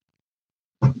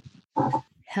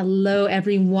Hello,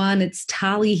 everyone. It's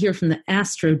Tali here from the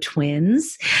Astro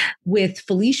Twins with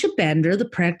Felicia Bender, the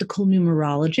practical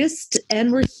numerologist.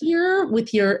 And we're here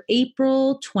with your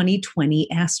April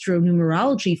 2020 astro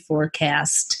numerology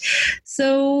forecast.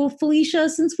 So, Felicia,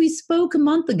 since we spoke a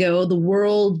month ago, the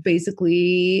world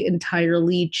basically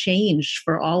entirely changed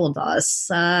for all of us.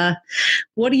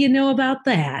 What do you know about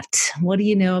that?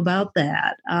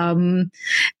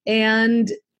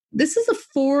 And this is a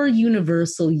 4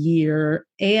 universal year,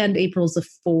 and April's a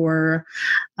 4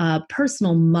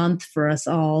 personal month for us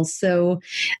all. So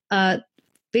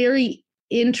very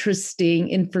interesting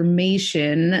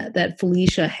information that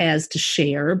Felicia has to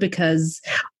share, because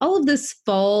all of this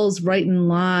falls right in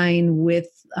line with,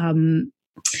 no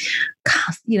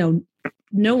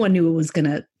one knew it was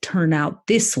going to turn out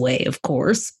this way, of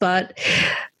course, but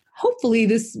hopefully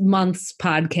this month's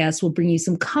podcast will bring you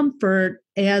some comfort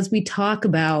as we talk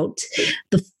about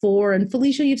the 4. And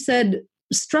Felicia, you've said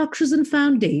structures and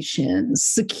foundations,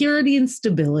 security and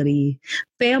stability,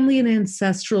 family and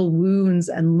ancestral wounds,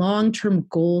 and long-term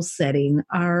goal setting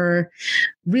are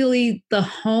really the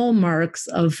hallmarks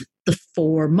of the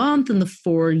 4 month and the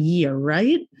 4 year,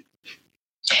 right?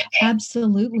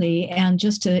 Absolutely. And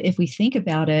just if we think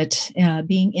about it,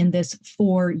 being in this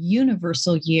 4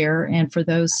 universal year, and for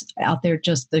those out there,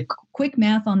 just the quick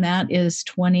math on that is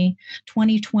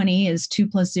 2020 is 2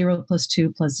 plus 0 plus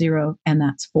 2 plus 0, and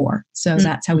that's 4. So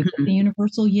that's how we get the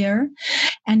universal year.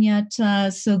 And yet,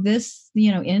 so this,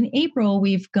 in April,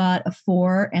 we've got a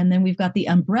 4, and then we've got the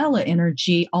umbrella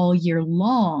energy all year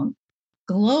long.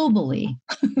 Globally,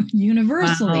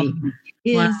 universally,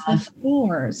 is the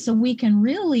 4. So we can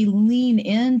really lean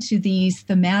into these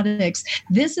thematics.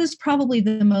 This is probably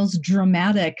the most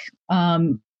dramatic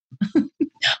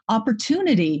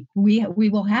opportunity we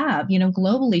will have,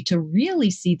 globally, to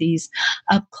really see these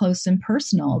up close and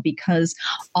personal, because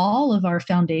all of our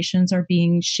foundations are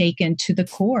being shaken to the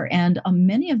core, and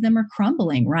many of them are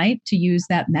crumbling, right? To use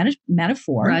that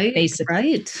metaphor, right, basically.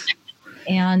 Right.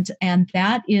 And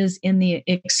that is in the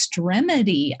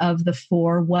extremity of the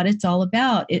 4, what it's all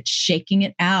about. It's shaking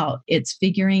it out. It's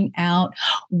figuring out,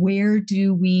 where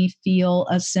do we feel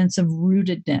a sense of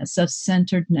rootedness, of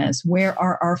centeredness? Where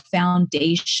are our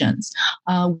foundations?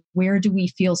 Where do we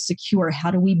feel secure?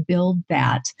 How do we build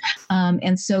that?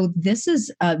 And so this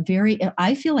is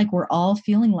I feel like we're all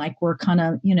feeling like we're kind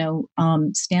of,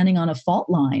 standing on a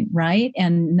fault line, right?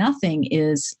 And nothing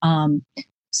is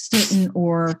certain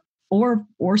or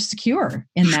secure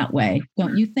in that way.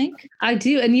 Don't you think? I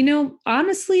do. And,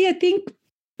 honestly, I think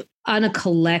on a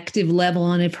collective level,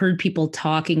 and I've heard people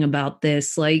talking about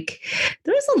this, like,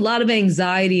 there's a lot of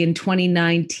anxiety in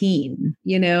 2019,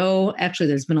 actually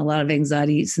there's been a lot of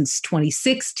anxiety since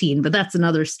 2016, but that's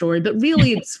another story. But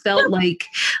really, it's felt like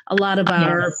a lot of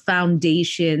our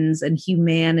foundations and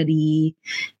humanity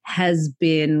has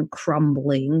been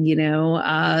crumbling,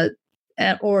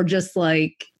 or just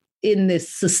like in this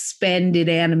suspended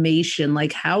animation.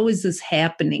 Like, how is this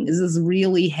happening? Is this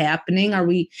really happening? Are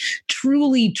we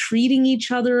truly treating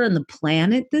each other and the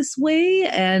planet this way?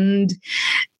 And,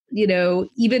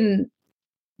 even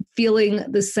feeling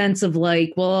the sense of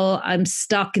like, well, I'm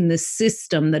stuck in this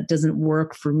system that doesn't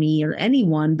work for me or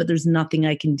anyone, but there's nothing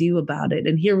I can do about it.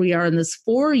 And here we are in this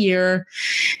 4 year.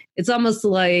 It's almost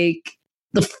like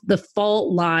the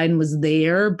fault line was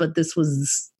there, but this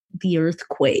was the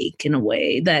earthquake in a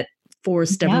way that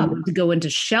forced everyone to go into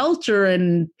shelter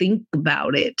and think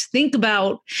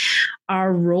about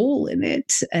our role in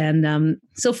it. And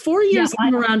so 4 years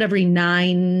come around every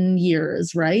 9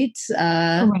 years, right?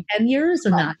 10 years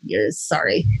or 9 years?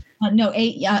 Sorry. No,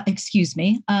 8. Excuse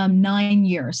me. 9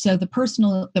 years. So the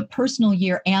personal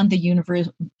year and the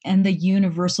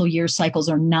universal year cycles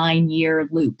are 9-year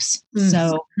loops.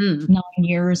 So 9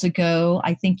 years ago,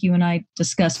 I think you and I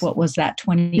discussed, what was that?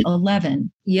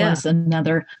 2011 was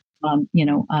another,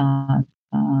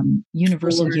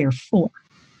 universal year 4.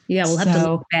 Yeah, we'll have to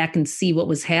look back and see what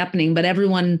was happening. But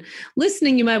everyone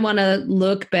listening, you might want to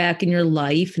look back in your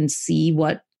life and see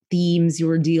what themes you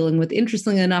were dealing with.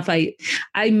 Interestingly enough, I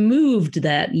moved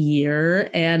that year,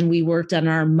 and we worked on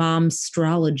our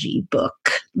Momstrology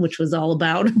book, which was all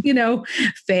about,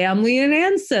 family and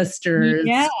ancestors.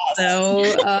 Yes. So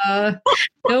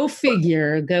go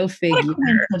figure. What a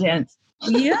coincidence.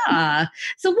 Yeah.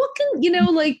 So what can,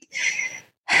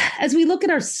 as we look at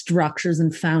our structures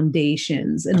and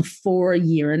foundations in 4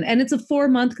 year, and it's a 4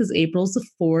 month because April's the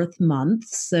 4th month.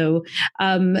 So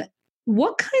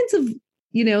what kinds of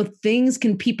things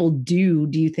can people do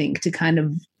you think, to kind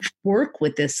of work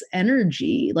with this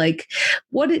energy? Like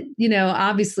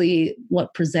obviously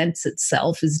what presents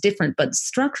itself is different, but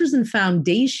structures and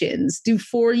foundations, do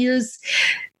 4 years,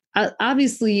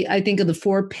 obviously I think of the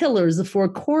 4 pillars, the 4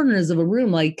 corners of a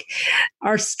room, like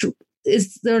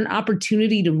is there an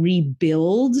opportunity to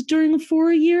rebuild during a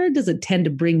 4 year? Does it tend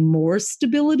to bring more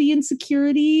stability and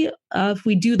security if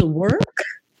we do the work?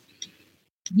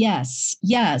 Yes,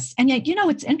 yes. And yet,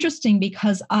 it's interesting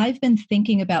because I've been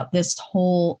thinking about this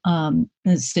whole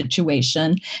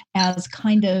situation as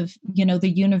kind of,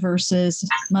 the universe's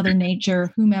Mother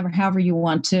Nature, whomever, however you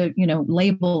want to,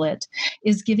 label it,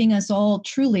 is giving us all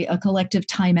truly a collective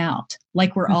timeout.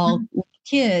 Like we're all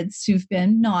kids who've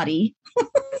been naughty.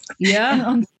 Yeah.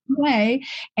 On the way,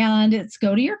 and it's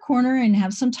go to your corner and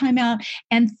have some time out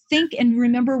and think and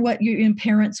remember what your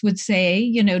parents would say,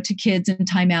 to kids in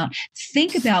timeout.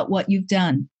 Think about what you've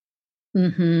done.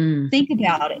 Mm-hmm. Think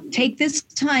about it. Take this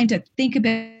time to think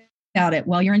about it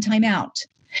while you're in timeout.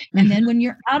 And then when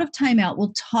you're out of timeout,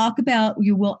 we'll talk about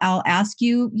I'll ask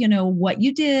you, what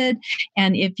you did.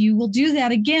 And if you will do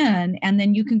that again, and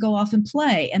then you can go off and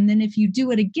play. And then if you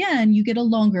do it again, you get a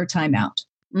longer timeout.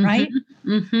 Right?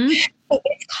 Mm-hmm. So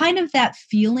it's kind of that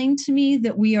feeling to me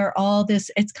that we are all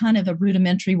this, it's kind of a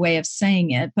rudimentary way of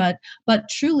saying it, but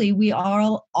truly we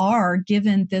all are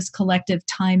given this collective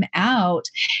time out.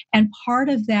 And part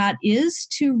of that is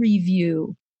to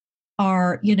review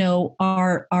our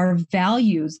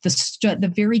values,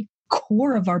 the very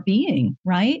core of our being,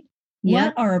 right? Yeah.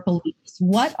 What are our beliefs?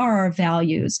 What are our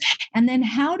values? And then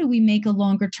how do we make a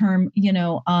longer term,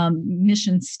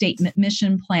 mission statement,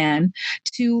 mission plan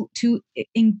to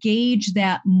engage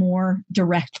that more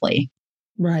directly?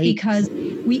 Right. Because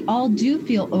we all do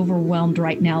feel overwhelmed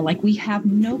right now, like we have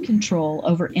no control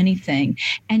over anything.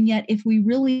 And yet, if we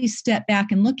really step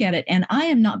back and look at it, and I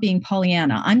am not being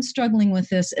Pollyanna, I'm struggling with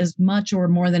this as much or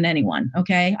more than anyone.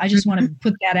 Okay. I just want to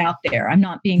put that out there. I'm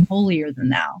not being holier than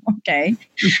thou. Okay.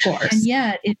 Of course. And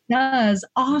yet it does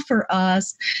offer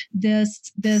us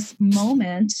this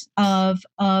moment of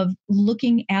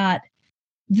looking at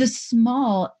the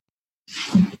small,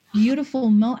 beautiful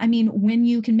moment. I mean, when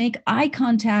you can make eye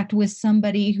contact with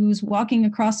somebody who's walking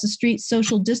across the street,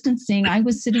 social distancing. I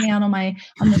was sitting out on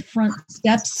the front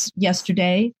steps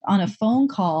yesterday on a phone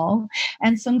call,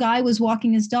 and some guy was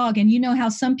walking his dog. And you know how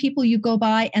some people you go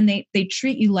by and they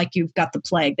treat you like you've got the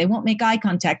plague. They won't make eye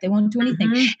contact. They won't do anything.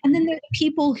 Mm-hmm. And then there are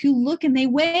people who look and they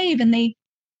wave and they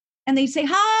say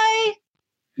hi,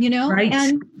 right.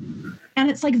 And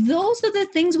it's like, those are the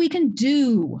things we can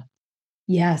do.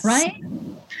 Yes. Right?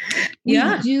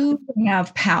 Yeah. We do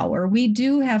have power. We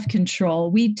do have control.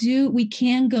 We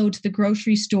can go to the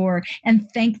grocery store and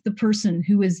thank the person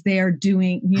who is there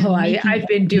doing, I've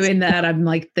been doing that. I'm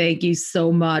like, thank you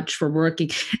so much for working.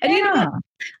 And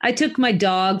I took my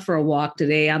dog for a walk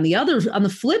today on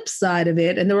the flip side of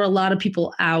it. And there were a lot of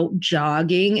people out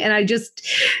jogging. And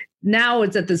now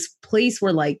it's at this place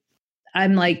where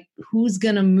I'm like, who's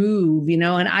going to move,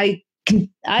 and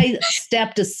I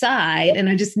stepped aside and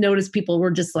I just noticed people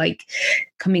were just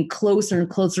coming closer and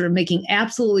closer and making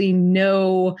absolutely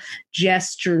no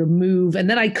gesture to move. And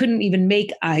then I couldn't even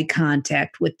make eye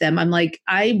contact with them. I'm like,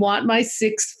 I want my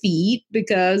 6 feet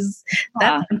because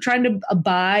I'm trying to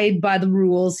abide by the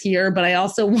rules here, but I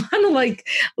also want to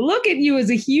look at you as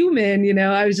a human.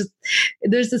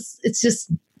 It's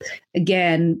just,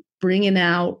 again, bringing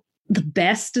out the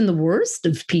best and the worst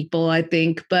of people, I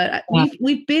think. But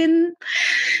we've been,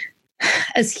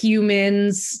 as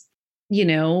humans,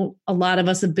 a lot of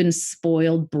us have been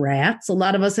spoiled brats. A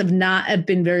lot of us have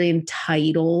been very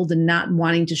entitled and not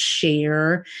wanting to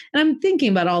share. And I'm thinking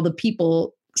about all the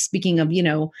people, speaking of,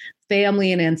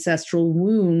 family and ancestral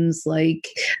wounds,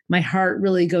 my heart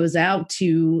really goes out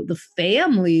to the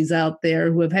families out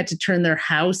there who have had to turn their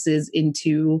houses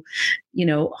into,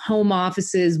 home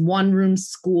offices, one-room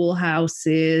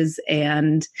schoolhouses.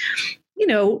 And,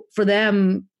 for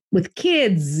them with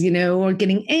kids, or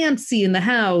getting antsy in the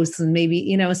house, and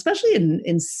maybe, especially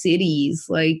in cities.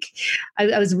 I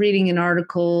was reading an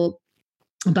article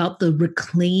about the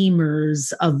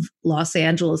reclaimers of Los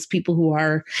Angeles, people who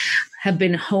have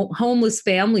been homeless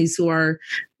families who are,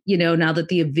 now that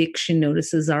the eviction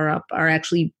notices are up, are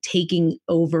actually taking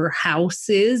over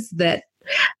houses that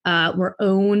were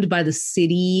owned by the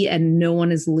city and no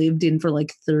one has lived in for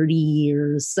 30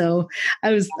 years. So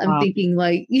I'm thinking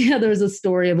there was a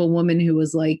story of a woman who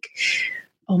was like,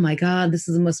 oh my God, this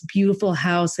is the most beautiful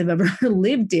house I've ever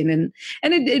lived in. And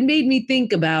it made me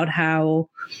think about how,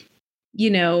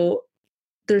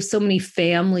 there's so many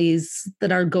families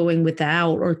that are going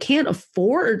without or couldn't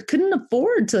afford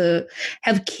to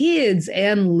have kids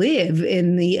and live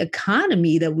in the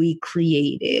economy that we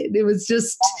created. It was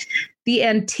just the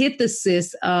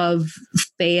antithesis of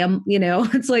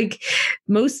it's like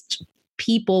most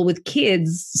people with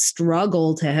kids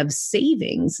struggle to have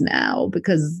savings now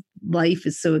because life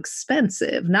is so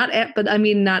expensive. Not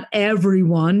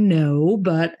everyone, no,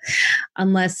 but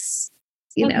unless,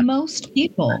 most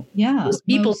people, yeah. Most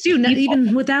people do, not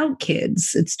even without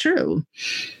kids. It's true.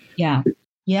 Yeah.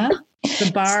 Yeah.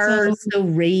 The bar is so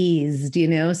raised,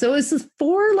 So is this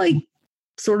for like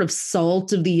sort of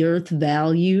salt of the earth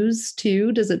values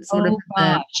too? Does it sort of?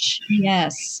 Gosh,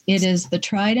 yes, it is the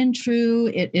tried and true.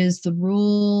 It is the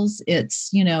rules. It's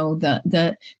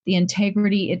the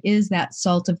integrity. It is that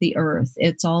salt of the earth.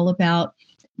 It's all about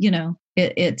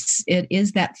it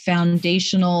is that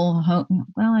foundational home.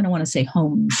 Well, I don't want to say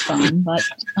homespun, but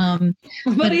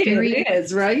it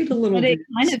is, right? A little bit. It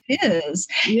kind of is.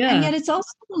 Yeah. And yet it's also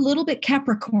a little bit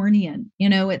Capricornian.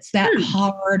 It's that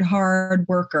hard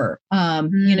worker.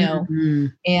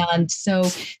 And so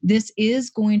this is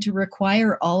going to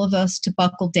require all of us to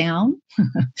buckle down.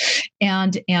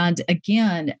 and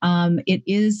again, it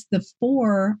is the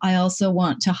 4. I also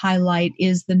want to highlight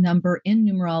is the number in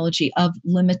numerology of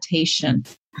limitation.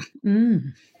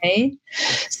 Okay,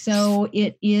 so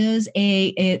it is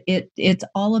it's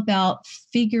all about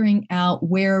figuring out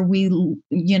where we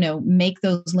make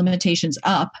those limitations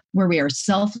up, where we are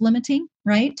self-limiting,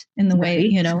 right, in the way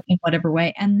in whatever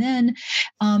way, and then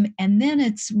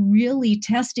it's really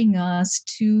testing us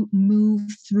to move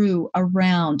through,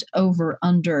 around, over,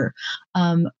 under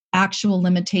actual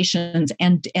limitations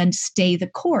and stay the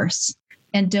course.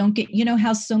 And don't get,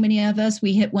 how so many of us,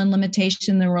 we hit one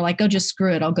limitation, then we're like, oh, just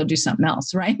screw it. I'll go do something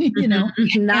else. Right.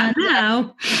 Not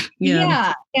now.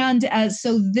 Yeah. And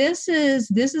so this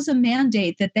is a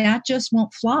mandate that just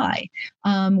won't fly.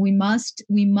 We must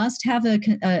have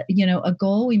a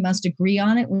goal. We must agree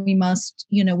on it. We must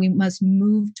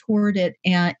move toward it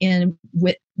and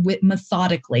with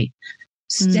methodically.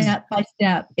 Step by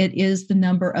step. It is the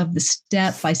number of the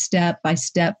step by step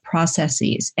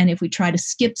processes. And if we try to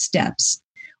skip steps,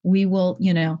 we will,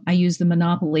 I use the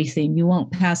Monopoly theme. You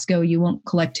won't pass go. You won't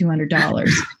collect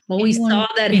 $200. Well, we saw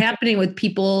that happening with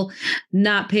people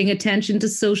not paying attention to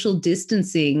social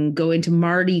distancing, going to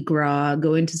Mardi Gras,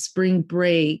 going to spring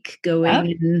break,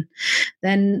 and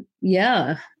then,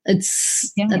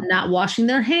 it's not washing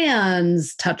their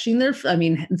hands, touching their,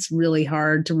 it's really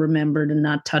hard to remember to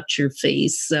not touch your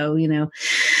face. So,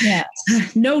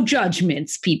 no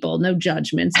judgments, people, no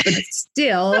judgments, but it's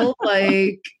still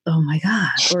like, oh my God.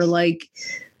 Or like,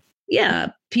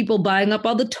 people buying up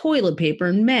all the toilet paper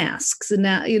and masks. And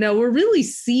now, we're really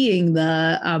seeing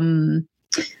the,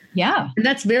 and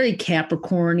that's very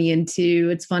Capricornian too.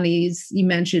 It's funny, you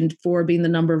mentioned 4 being the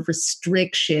number of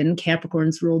restriction.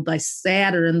 Capricorn's ruled by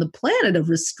Saturn, the planet of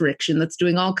restriction that's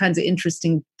doing all kinds of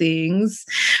interesting things,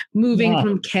 moving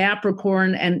from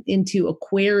Capricorn and into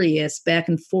Aquarius back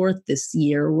and forth this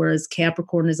year, whereas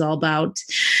Capricorn is all about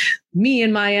me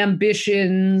and my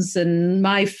ambitions and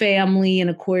my family, and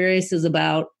Aquarius is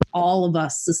about all of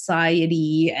us,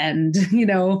 society, and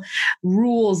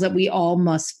rules that we all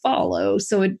must follow.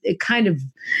 So it's kind of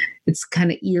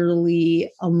eerily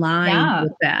aligned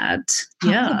with that.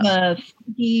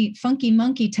 The funky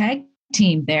monkey tag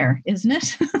team there, isn't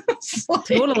it?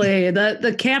 Totally.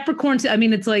 The Capricorn.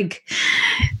 It's like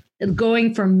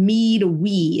going from me to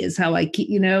we is how I keep,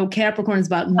 Capricorn is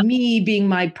about me being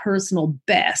my personal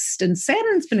best. And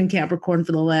Saturn's been in Capricorn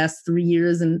for the last 3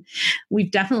 years. And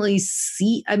we've definitely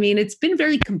it's been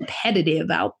very competitive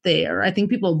out there. I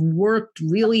think people have worked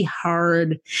really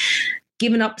hard,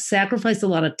 given up, sacrificed a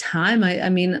lot of time.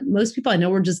 Most people I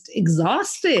know were just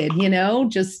exhausted,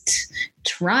 just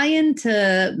trying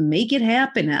to make it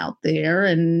happen out there.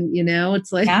 And,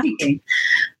 it's like,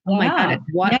 oh my God, at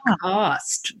what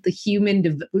cost?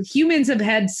 Humans have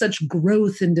had such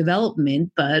growth and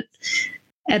development, but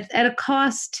at a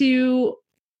cost to,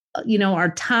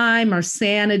 our time, our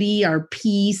sanity, our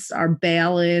peace, our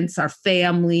balance, our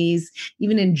families,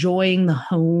 even enjoying the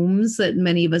homes that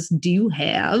many of us do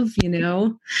have,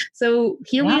 So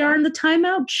here we are in the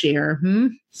timeout share.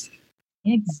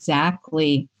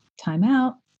 Exactly.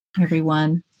 Timeout,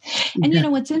 everyone.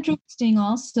 And what's interesting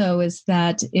also is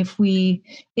that if we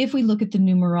look at the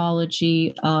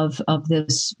numerology of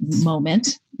this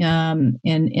moment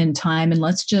in time, and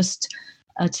let's just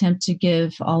attempt to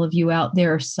give all of you out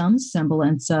there some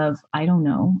semblance of, I don't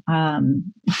know,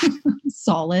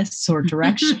 solace or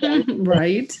direction.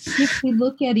 Right. If we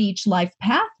look at each life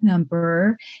path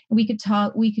number, we could,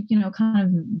 kind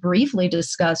of briefly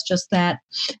discuss just that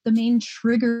the main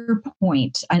trigger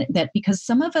point, that because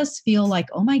some of us feel like,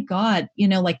 oh my God,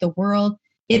 like the world,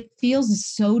 it feels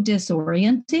so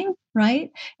disorienting,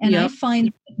 right? And I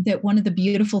find that one of the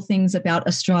beautiful things about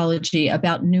astrology,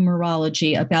 about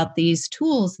numerology, about these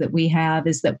tools that we have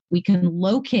is that we can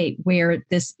locate where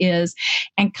this is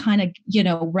and kind of,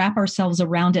 wrap ourselves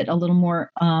around it a little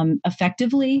more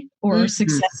effectively or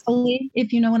successfully,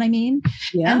 if you know what I mean.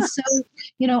 Yeah. And so,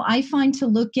 I find to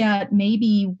look at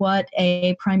maybe what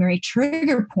a primary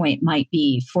trigger point might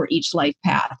be for each life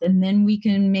path. And then we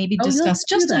can maybe discuss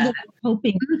just a little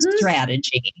coping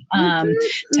strategy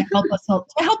to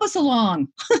help us along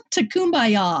to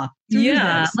kumbaya.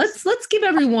 Yeah, let's give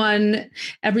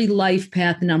every life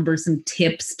path number some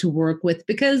tips to work with,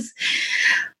 because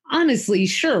honestly,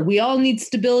 sure, we all need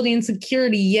stability and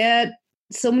security, yet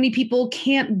so many people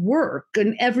can't work,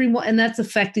 and that's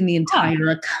affecting the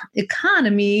entire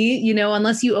economy.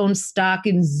 Unless you own stock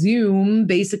in Zoom,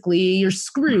 basically you're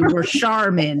screwed, or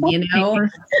Charmin,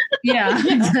 Yeah,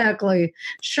 exactly.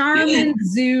 Charmin,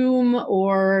 Zoom,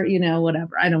 or,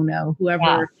 whatever. I don't know,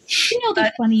 whoever.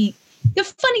 Yeah. The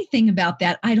funny thing about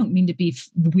that, I don't mean to be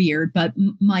weird, but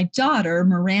my daughter,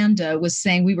 Miranda, was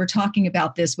saying, we were talking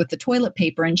about this with the toilet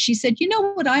paper, and she said,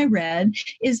 what I read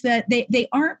is that they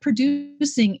aren't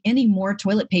producing any more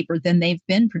toilet paper than they've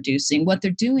been producing. What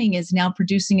they're doing is now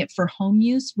producing it for home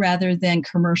use rather than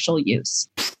commercial use.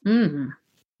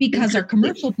 Because our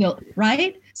commercial bill,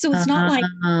 right? So it's not like...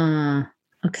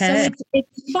 Okay. So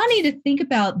it's funny to think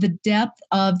about the depth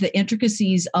of the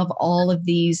intricacies of all of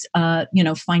these,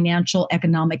 financial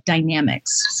economic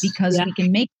dynamics, because we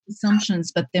can make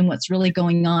assumptions, but then what's really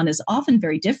going on is often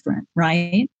very different,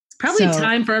 right? It's probably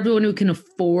time for everyone who can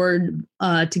afford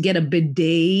to get a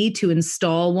bidet to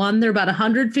install one. They're about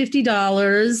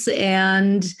 $150,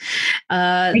 and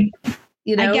I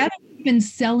guess it's been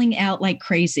selling out like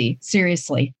crazy.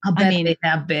 Seriously, they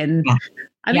have been. Yeah.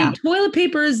 I mean, toilet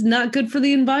paper is not good for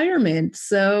the environment.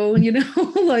 So,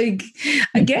 again,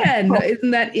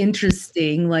 isn't that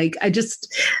interesting? I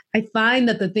find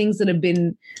that the things that have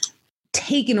been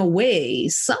taken away,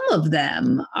 some of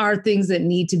them are things that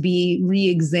need to be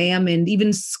re-examined,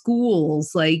 even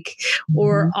schools,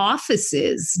 or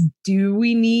offices. Do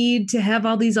we need to have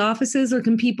all these offices, or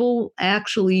can people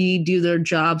actually do their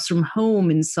jobs from home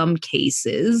in some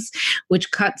cases,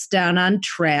 which cuts down on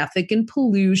traffic and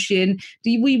pollution?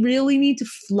 Do we really need to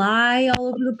fly all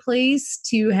over the place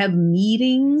to have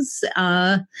meetings?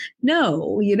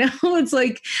 No, it's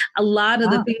like a lot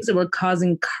of the things that were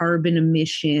causing carbon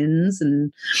emissions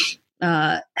and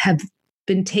have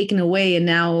been taken away. And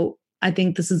now I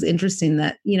think this is interesting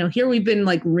that, here we've been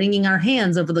wringing our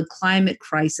hands over the climate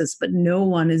crisis, but no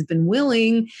one has been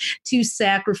willing to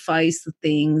sacrifice the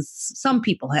things. Some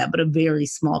people have, but a very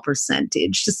small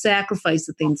percentage, to sacrifice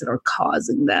the things that are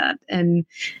causing that. And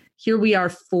here we are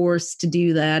forced to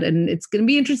do that. And it's going to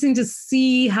be interesting to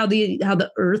see how the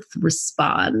earth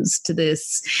responds to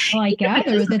this. Well, I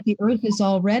gather that the earth is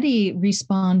already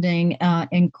responding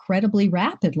incredibly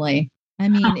rapidly. I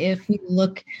mean, if we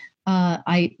look,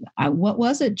 what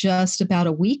was it, just about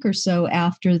a week or so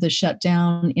after the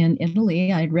shutdown in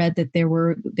Italy, I'd read that there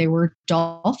were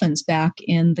dolphins back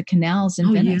in the canals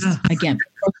in Venice. Yeah. Again,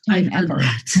 first time ever.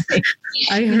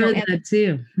 I heard that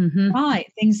too. Mm-hmm.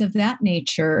 Right, things of that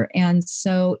nature. And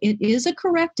so it is a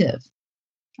corrective.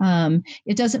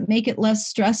 It doesn't make it less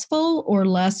stressful or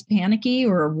less panicky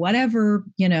or whatever,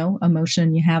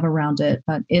 emotion you have around it.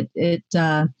 But it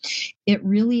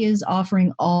really is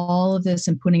offering all of this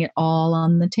and putting it all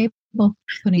on the table.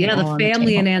 The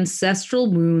family and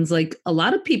ancestral wounds. A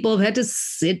lot of people have had to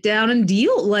sit down and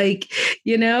deal.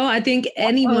 I think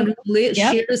anyone who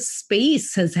shares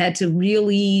space has had to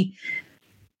really.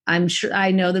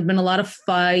 I know there've been a lot of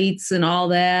fights and all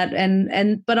that,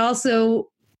 but also.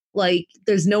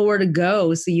 There's nowhere to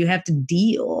go, so you have to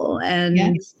deal, and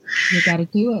you got to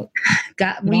do it.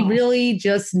 We really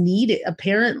just need it.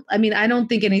 I don't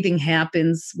think anything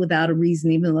happens without a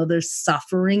reason, even though there's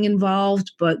suffering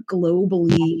involved. But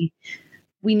globally,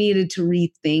 we needed to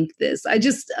rethink this.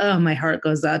 My heart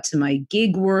goes out to my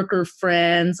gig worker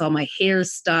friends, all my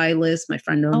hairstylists. My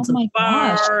friend owns a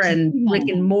bar and brick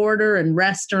and mortar and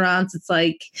restaurants. It's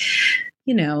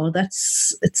they're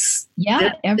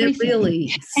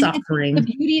really suffering.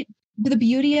 the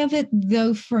beauty of it,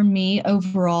 though, for me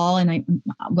overall, and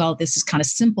this is kind of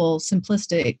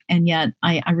simplistic, and yet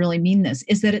I really mean this,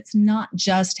 is that it's not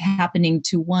just happening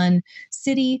to one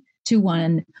city, to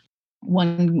one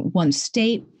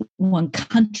state, one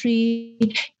country.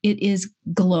 It is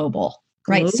global,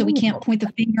 right? So we can't point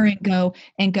the finger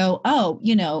and go, oh,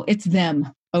 it's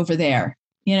them over there,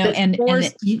 and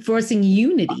forcing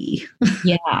unity.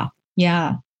 Yeah,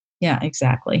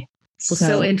 exactly. Well,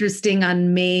 so interesting.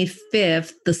 On May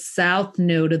 5th, the south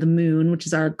node of the moon, which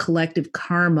is our collective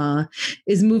karma,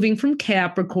 is moving from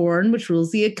Capricorn, which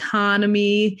rules the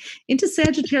economy, into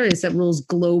Sagittarius, that rules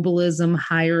globalism,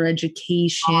 higher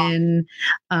education,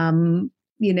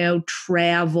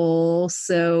 travel.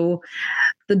 So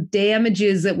the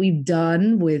damages that we've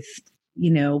done with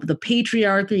the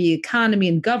patriarchy, economy,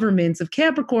 and governments of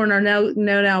Capricorn are now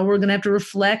we're going to have to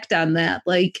reflect on that,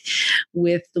 like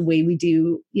with the way we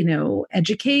do,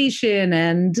 education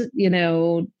and,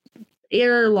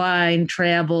 airline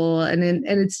travel. And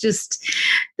it's just,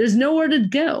 there's nowhere to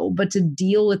go but to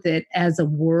deal with it as a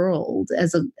world,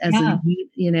 and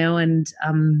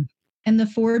the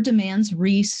 4 demands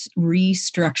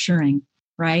restructuring,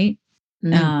 right?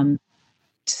 Mm.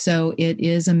 So it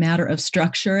is a matter of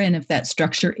structure. And if that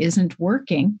structure isn't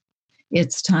working,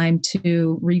 it's time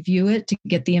to review it, to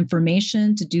get the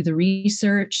information, to do the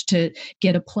research, to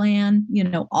get a plan,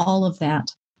 all of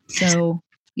that. So,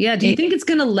 yeah. Do you think it's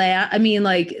going to last? I mean,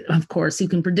 like, of course you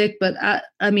can predict, but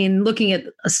looking at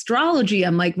astrology,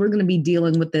 I'm like, we're going to be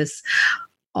dealing with this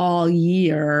all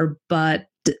year, but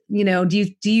do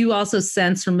you also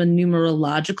sense from a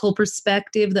numerological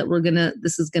perspective that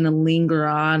this is going to linger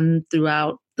on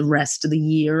throughout the rest of the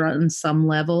year on some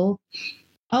level?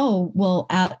 Oh, well,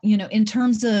 in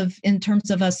terms of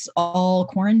us all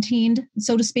quarantined,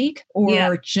 so to speak,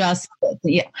 or just,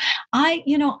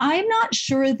 I'm not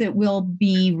sure that we'll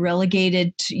be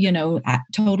relegated to,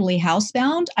 totally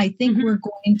housebound. I think we're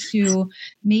going to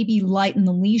maybe lighten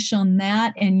the leash on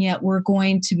that. And yet we're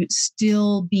going to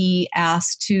still be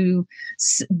asked to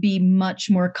be much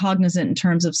more cognizant in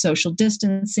terms of social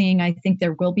distancing. I think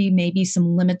there will be maybe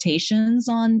some limitations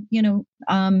on,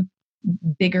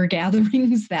 bigger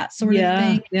gatherings, that sort of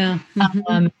thing. Yeah.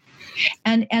 Mm-hmm.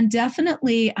 And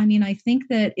definitely, I think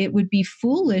that it would be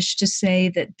foolish to say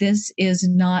that this is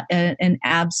not an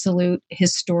absolute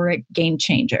historic game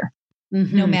changer,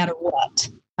 no matter what.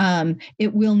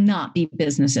 It will not be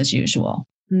business as usual.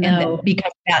 No.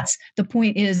 Because that's the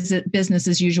point, is that business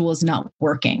as usual is not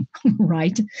working,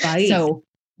 right? So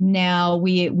now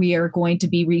we are going to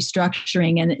be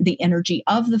restructuring, and the energy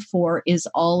of the 4 is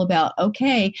all about,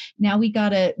 okay, now we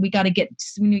gotta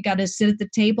sit at the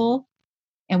table,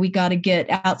 and we got to get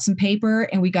out some paper,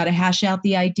 and we got to hash out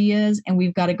the ideas, and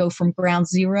we've got to go from ground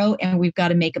zero, and we've got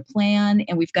to make a plan,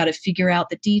 and we've got to figure out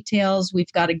the details.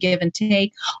 We've got to give and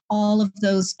take all of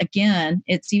those. Again,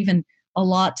 it's even a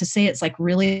lot to say. It's like,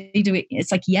 really do it.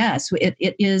 It's like, yes,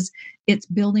 it's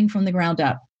building from the ground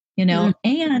up.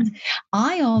 And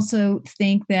I also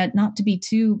think that, not to be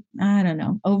too,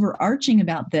 overarching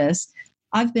about this,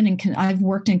 I've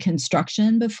worked in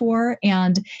construction before,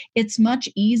 and it's much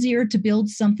easier to build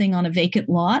something on a vacant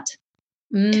lot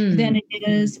than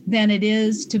it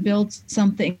is to build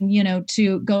something,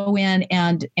 to go in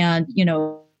and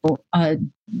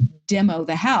demo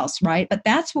the house, right? But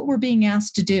that's what we're being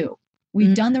asked to do.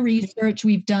 We've done the research.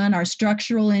 Our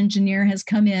structural engineer has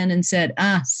come in and said,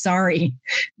 sorry,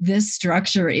 this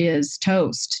structure is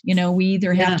toast. We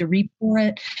either have to re-pour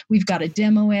it, we've got to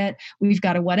demo it, we've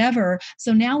got to whatever.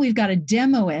 So now we've got to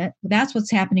demo it. That's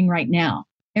what's happening right now.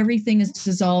 Everything is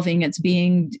dissolving. It's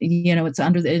being, it's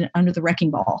under the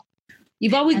wrecking ball.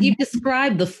 You've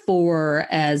described the 4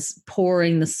 as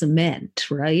pouring the cement,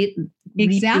 right?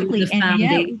 Exactly. The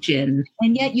foundation.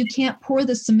 And yet you can't pour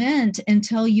the cement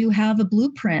until you have a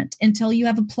blueprint, until you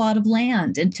have a plot of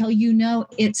land, until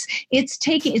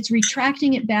it's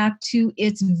retracting it back to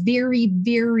its very,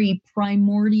 very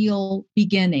primordial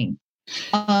beginning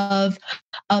of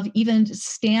even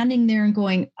standing there and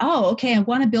going, oh, okay, I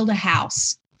want to build a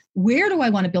house. Where do I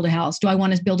want to build a house? Do I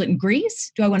want to build it in Greece?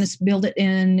 Do I want to build it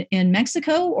in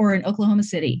Mexico or in Oklahoma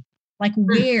City? Like,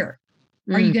 where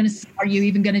are you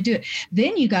even going to do it?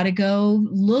 Then you got to go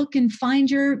look and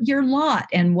find your lot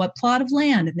and what plot of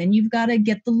land. And then you've got to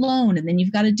get the loan, and then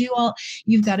you've got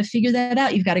to figure that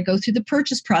out. You've got to go through the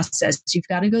purchase process. You've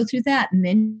got to go through that. And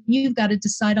then you've got to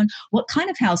decide on what kind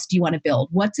of house do you want to build?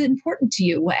 What's important to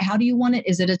you? How do you want it?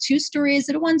 Is it a 2-story? Is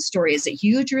it a 1-story? Is it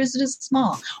huge or is it a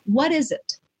small? What is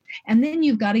it? And then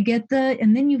you've got to get that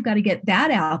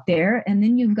out there, and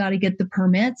then you've got to get the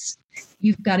permits.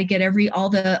 You've got to get all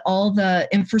the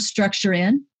infrastructure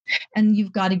in. and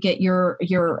you've got to get your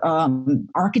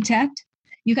architect.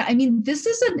 This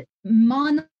is a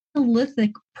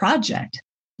monolithic project.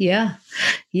 Yeah.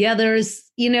 Yeah.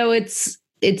 There's, it's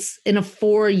in a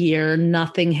 4-year,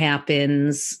 nothing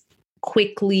happens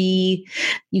quickly.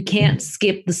 You can't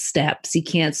skip the steps. You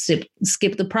can't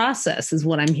skip the process, is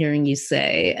what I'm hearing you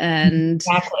say. And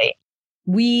exactly.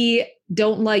 We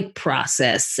don't like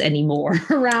process anymore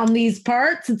around these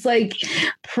parts. It's like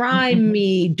Prime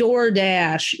Me,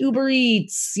 DoorDash, Uber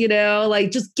Eats,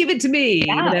 like just give it to me,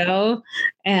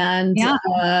 and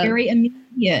very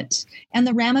immediate. And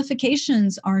the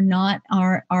ramifications are now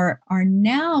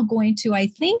going to, I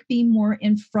think, be more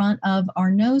in front of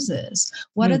our noses.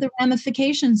 What are the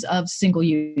ramifications of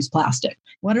single-use plastic?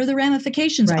 What are the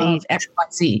ramifications of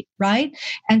XYZ, right?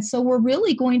 And so we're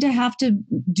really going to have to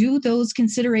do those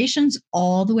considerations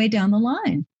all the way down the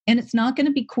line. And it's not going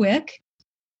to be quick,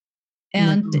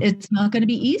 and it's not going to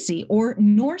be easy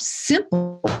nor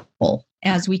simple,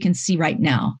 as we can see right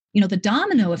now. The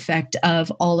domino effect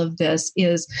of all of this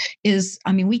is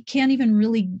we can't even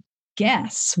really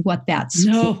guess what that's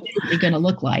going to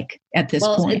look like at this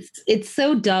point. It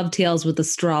so dovetails with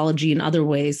astrology in other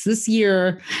ways. This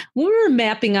year, when we were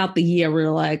mapping out the year, we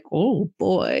were like, oh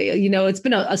boy, it's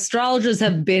been astrologers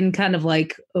have been kind of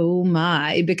like, oh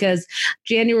my, because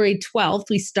January 12th,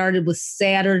 we started with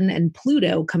Saturn and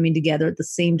Pluto coming together at the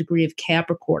same degree of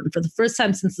Capricorn for the first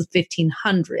time since the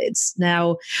 1500s.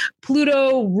 Now,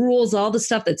 Pluto rules all the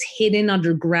stuff that's hidden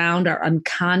underground, our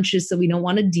unconscious that we don't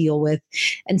want to deal with.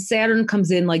 And Saturn comes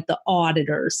in like the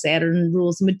auditor. Saturn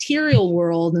rules the material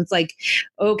world. And it's like,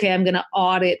 okay, I'm going to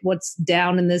audit what's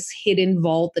down in this hidden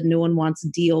vault that no one wants to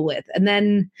deal with.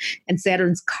 And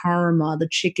Saturn's karma, the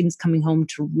chicken's coming home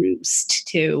to roost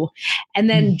too. And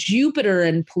then Jupiter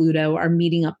and Pluto are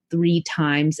meeting up 3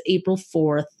 times, April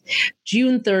 4th,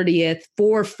 June 30th,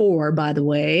 4-4, by the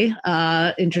way.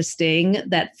 Interesting,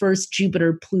 that first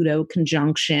Jupiter-Pluto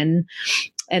conjunction.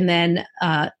 And then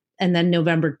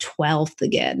November 12th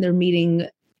again. They're meeting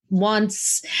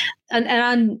once. And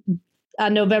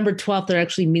on November 12th, they're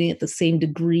actually meeting at the same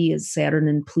degree as Saturn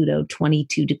and Pluto,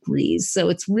 22 degrees. So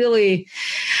it's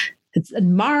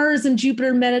Mars and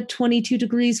Jupiter met at 22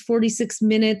 degrees, 46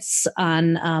 minutes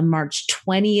on March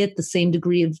 20th, the same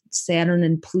degree of Saturn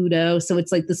and Pluto. So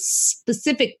it's like the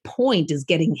specific point is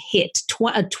getting hit,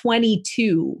 a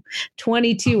 22,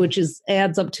 which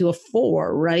adds up to a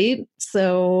 4, right?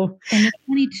 So, and the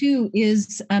 22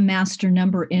 is a master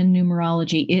number in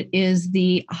numerology. It is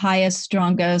the highest,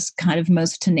 strongest, kind of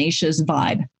most tenacious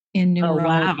vibe in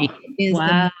numerology. Oh, wow. It is the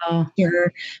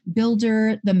master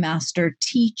builder, the master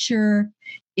teacher.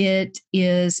 It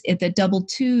is the double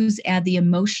 2s add the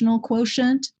emotional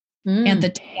quotient and the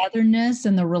togetherness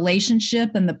and the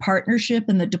relationship and the partnership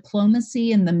and the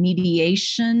diplomacy and the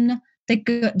mediation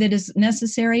that is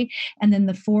necessary. And then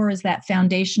the 4 is that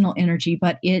foundational energy,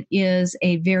 but it is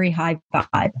a very high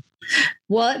vibe.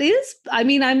 Well, it is. I'm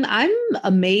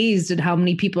amazed at how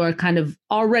many people are kind of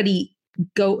already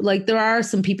there are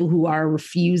some people who are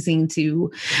refusing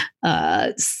to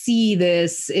see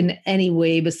this in any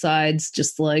way besides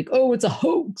just like, oh, it's a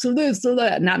hoax or this or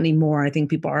that. Not anymore. I think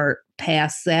people are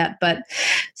past that. But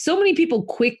so many people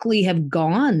quickly have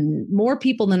gone, more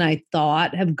people than I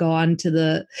thought have gone to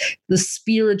the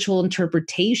spiritual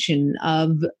interpretation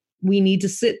of, we need to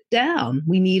sit down.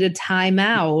 We need a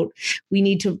timeout. We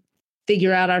need to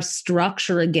figure out our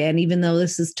structure again, even though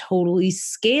this is totally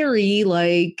scary.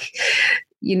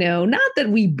 Not that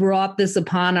we brought this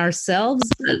upon ourselves,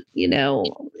 but,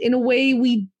 in a way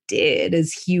we did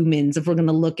as humans, if we're going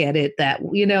to look at it that,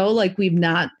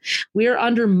 we're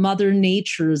under Mother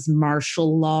Nature's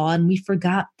martial law and we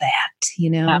forgot that,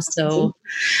 so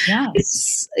yeah,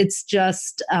 it's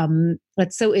just,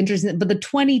 that's so interesting. But the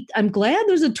 20, I'm glad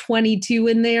there's a 22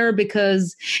 in there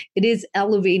because it is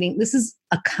elevating. This is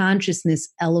a consciousness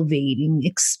elevating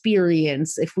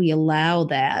experience if we allow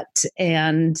that.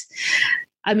 And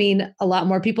a lot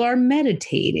more people are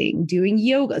meditating, doing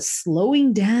yoga,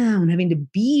 slowing down, having to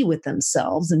be with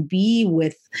themselves and be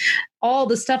with all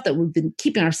the stuff that we've been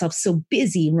keeping ourselves so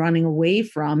busy running away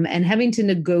from, and having to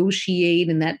negotiate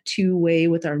in that 2-way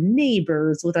with our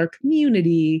neighbors, with our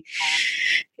community.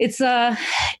 It's a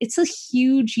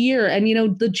huge year. And,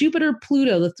 the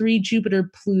Jupiter-Pluto, the 3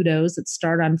 Jupiter-Plutos that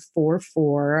start on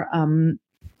 4-4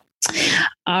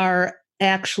 are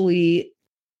actually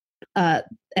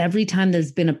every time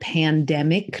there's been a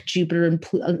pandemic, Jupiter and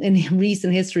Pluto, in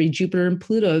recent history, Jupiter and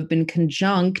Pluto have been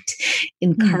conjunct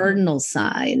in cardinal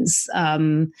signs.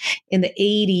 In the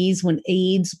 80s, when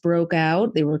AIDS broke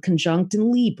out, they were conjunct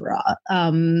in Libra.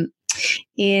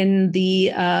 In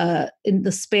the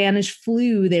Spanish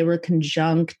flu, they were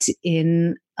conjunct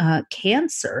in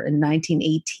Cancer in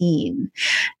 1918.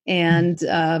 And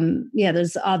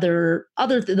there's other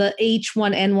the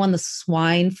H1N1, the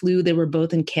swine flu, they were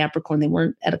both in Capricorn. They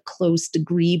weren't at a close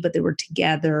degree, but they were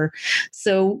together.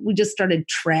 So we just started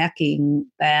tracking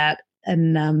that.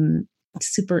 And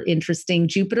super interesting.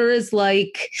 Jupiter is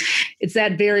like, it's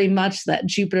that very much that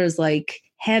Jupiter is like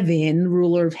heaven,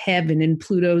 ruler of heaven, and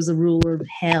Pluto's a ruler of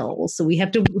hell. So we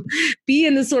have to be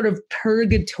in this sort of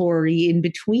purgatory in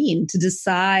between to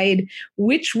decide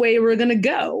which way we're going to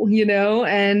go,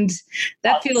 and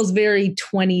that feels very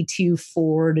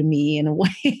 22-4 to me in a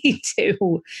way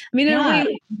too. I mean,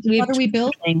 what are we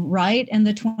building, right? And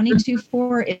the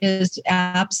 22-4 is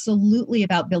absolutely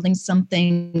about building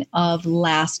something of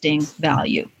lasting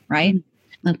value, right?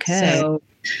 Okay. So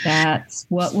that's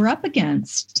what we're up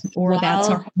against, or that's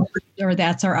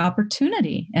our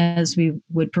opportunity, as we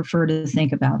would prefer to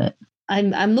think about it.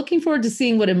 I'm looking forward to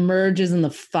seeing what emerges in the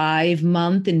 5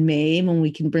 month in May, when we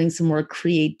can bring some more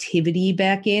creativity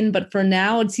back in. But for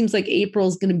now, it seems like April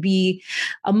is going to be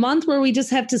a month where we just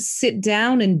have to sit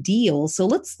down and deal. So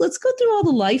let's go through all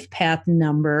the life path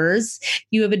numbers.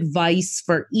 You have advice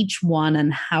for each one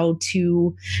on how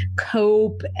to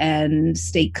cope and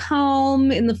stay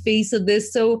calm in the face of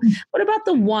this. So what about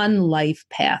the one life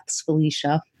paths,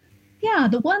 Felicia? Yeah,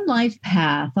 the one life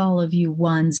path, all of you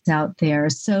ones out there.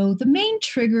 So the main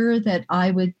trigger that I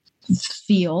would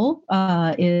feel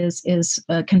is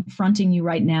confronting you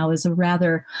right now is a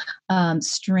rather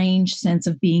strange sense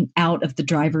of being out of the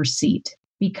driver's seat.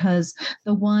 Because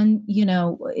the one,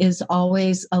 is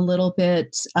always a little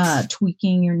bit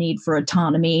tweaking your need for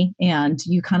autonomy, and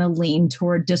you kind of lean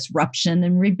toward disruption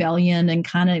and rebellion and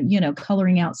kind of,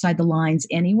 coloring outside the lines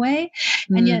anyway.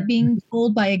 And yet being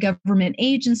told by a government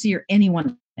agency or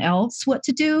anyone else what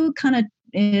to do kind of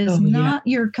is not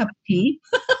your cup of tea.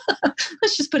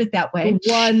 Let's just put it that way.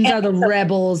 The ones are the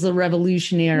rebels, the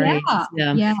revolutionaries.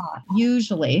 Yeah,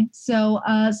 usually. So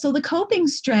the coping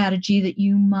strategy that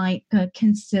you might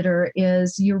consider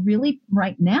is you're really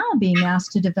right now being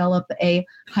asked to develop a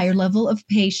higher level of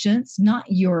patience, not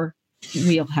your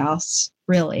wheelhouse,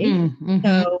 really. Mm-hmm.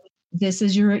 So this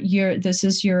is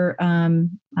your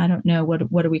I don't know, what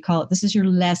do we call it? This is your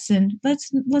lesson.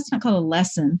 Let's not call it a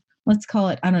lesson. Let's call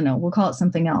it, I don't know, we'll call it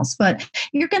something else. But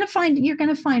you're going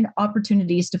to find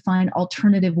opportunities to find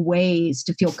alternative ways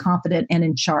to feel confident and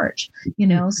in charge,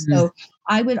 So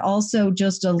I would also,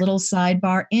 just a little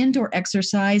sidebar, indoor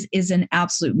exercise is an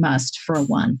absolute must for a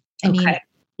one. I mean,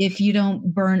 if you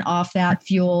don't burn off that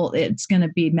fuel, it's going to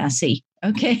be messy.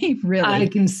 Okay, really. I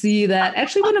can see that.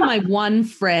 Actually, one of my one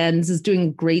friends is doing a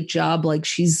great job. Like,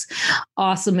 she's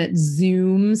awesome at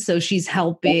Zoom. So she's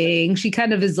helping. She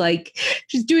kind of is like,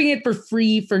 she's doing it for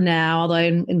free for now, although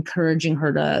I'm encouraging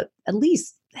her to at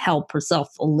least help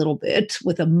herself a little bit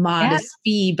with a modest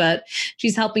fee. But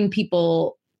she's helping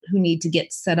people who need to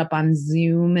get set up on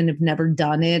Zoom and have never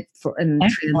done it and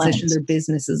transition their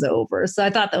businesses over. So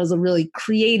I thought that was a really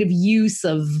creative use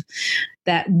of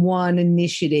that one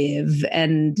initiative,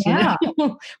 and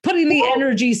putting the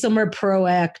energy somewhere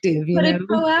proactive.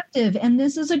 Proactive. And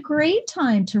this is a great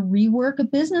time to rework a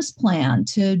business plan,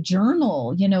 to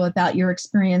journal, about your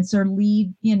experience, or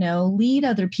lead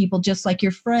other people, just like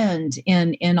your friend,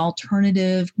 in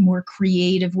alternative, more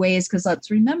creative ways. Because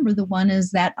let's remember, the one is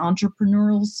that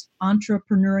entrepreneurial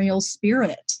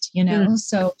spirit,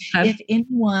 So if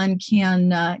anyone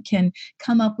can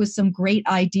come up with some great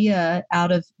idea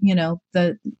out of,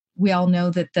 we all know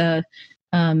that the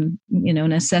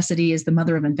necessity is the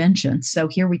mother of invention. So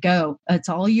here we go. It's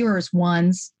all yours,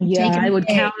 ones. Yeah, I would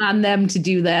count on them to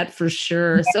do that for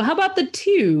sure. Yeah. So how about the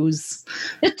twos?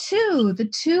 The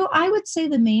two, I would say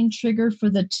the main trigger for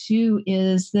the two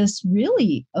is this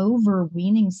really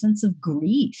overweening sense of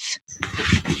grief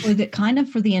for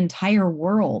the entire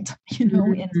world,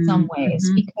 in some ways,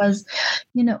 because,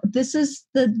 this is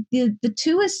the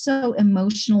two is so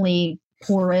emotionally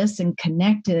porous and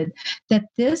connected that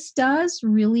this does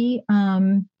really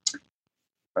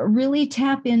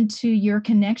tap into your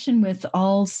connection with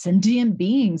all sentient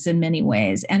beings in many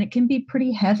ways, and it can be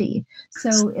pretty heavy.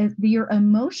 So your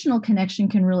emotional connection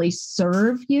can really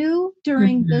serve you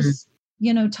during this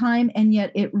time, and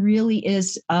yet it really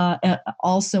is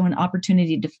also an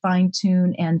opportunity to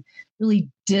fine-tune and really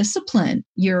discipline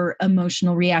your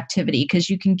emotional reactivity, because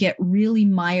you can get really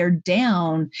mired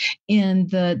down in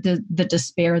the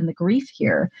despair and the grief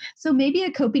here. So maybe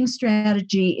a coping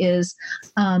strategy is,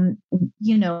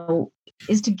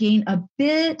 is to gain a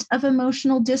bit of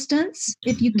emotional distance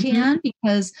if you can,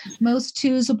 because most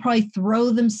twos will probably throw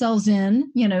themselves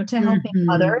in, to helping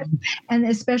others. And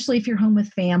especially if you're home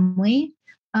with family.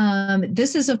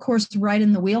 This is, of course, right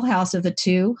in the wheelhouse of the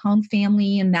two. Home,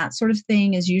 family, and that sort of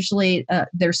thing is usually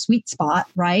their sweet spot,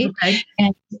 right? Okay.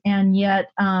 And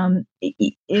yet,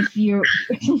 if you're,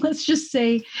 let's just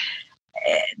say,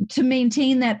 to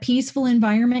maintain that peaceful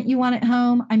environment you want at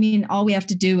home, I mean, all we have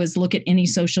to do is look at any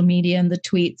social media and the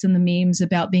tweets and the memes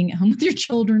about being at home with your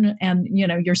children and,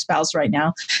 your spouse right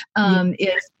now.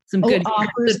 Is some good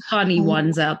funny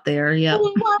ones out there. Yeah.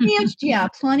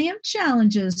 Plenty of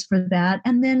challenges for that.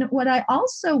 And then what I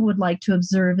also would like to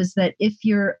observe is that if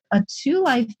you're a 2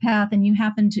 life path and you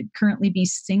happen to currently be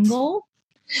single,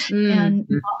 and,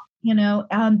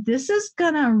 this is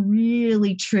going to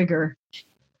really trigger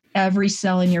every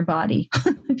cell in your body.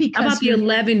 Because how about the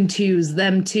 11 twos,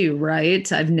 them too, right?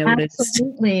 I've noticed.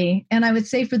 Absolutely. And I would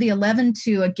say for the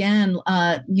 11-2, again,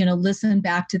 listen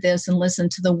back to this and listen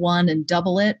to the 1 and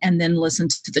double it, and then listen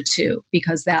to the 2,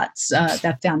 because that's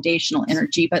that foundational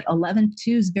energy. But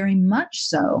 11-2s very much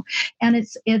so. And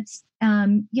it's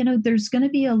there's going to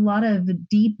be a lot of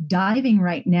deep diving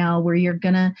right now where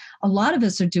a lot of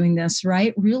us are doing this,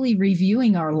 right? Really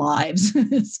reviewing our lives.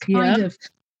 It's kind of,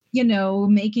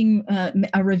 making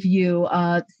a review,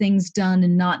 things done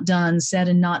and not done, said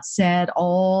and not said,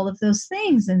 all of those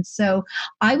things. And so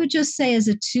I would just say as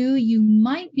a 2, you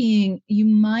might be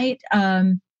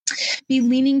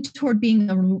leaning toward being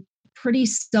a pretty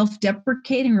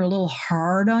self-deprecating or a little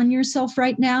hard on yourself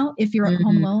right now if you're at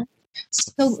home alone.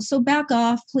 So back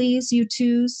off, please, you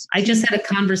twos. I just had a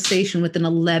conversation with an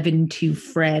 11-2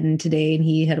 friend today, and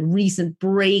he had a recent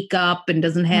breakup and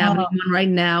doesn't have anyone right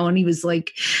now. And he was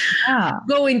like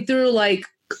going through like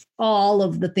all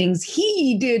of the things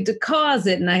he did to cause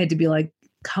it. And I had to be like,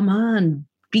 come on,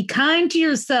 be kind to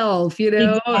yourself,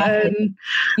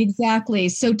 Exactly.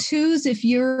 So 2s, if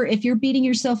you're beating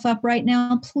yourself up right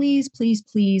now, please, please,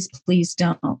 please, please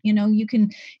don't. You can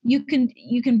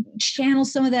channel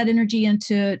some of that energy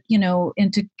into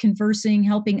conversing,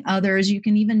 helping others. You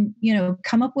can even,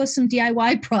 come up with some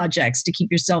DIY projects to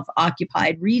keep yourself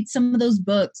occupied. Read some of those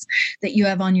books that you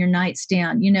have on your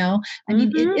nightstand. I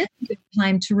mean, it is a good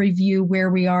time to review where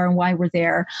we are and why we're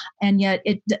there. And yet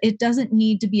it doesn't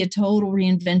need to be a total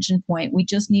reinvention point. We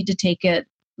just need to take it,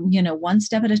 one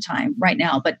step at a time right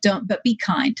now, but be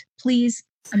kind, please.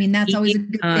 I mean, that's always a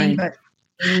good thing, but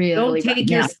really don't take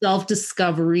your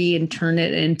self-discovery and turn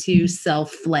it into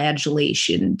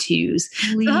self-flagellation twos.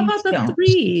 So how about the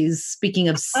 3s? Speaking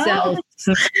of self,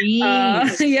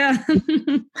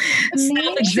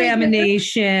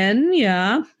 self-examination.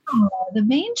 Yeah. The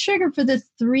main trigger for the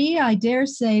 3, I dare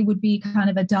say, would be kind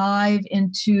of a dive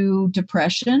into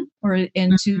depression or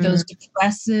into those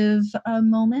depressive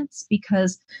moments,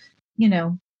 because,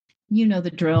 the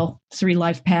drill, 3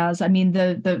 life paths. I mean,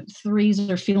 the 3s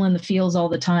are feeling the feels all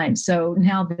the time. So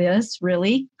now this,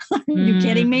 really? Are you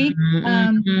kidding me?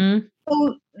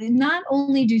 So not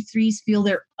only do 3s feel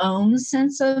their own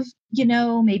sense of,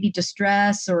 maybe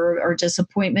distress or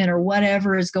disappointment or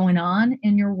whatever is going on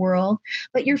in your world,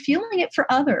 but you're feeling it for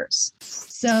others.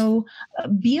 So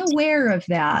be aware of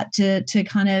that to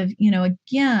kind of,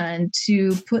 again,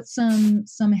 to put some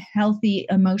healthy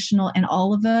emotional, and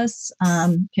all of us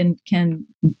can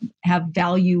have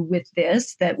value with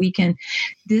this, that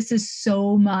this is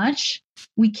so much.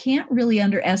 We can't really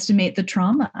underestimate the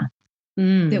trauma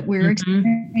that we're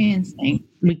experiencing.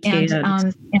 We can't.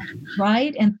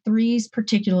 Right? And 3s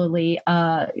particularly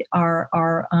are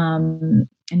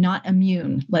not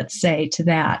immune, let's say, to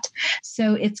that.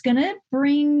 So it's going to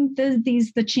bring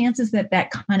the chances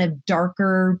that kind of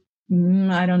darker,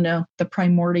 I don't know, the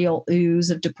primordial ooze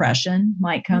of depression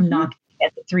might come knocking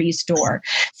at the 3's door.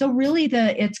 So really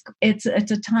it's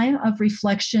a time of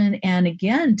reflection, and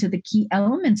again, to the key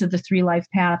elements of the 3 life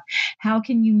path. How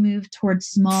can you move towards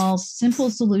small, simple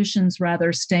solutions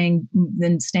rather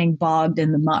than staying bogged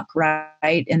in the muck,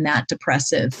 right? In that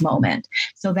depressive moment.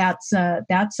 So that's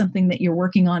something that you're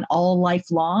working on all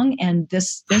life long, and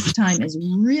this time is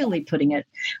really putting it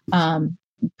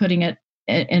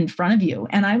in front of you.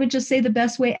 And I would just say the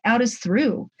best way out is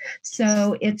through.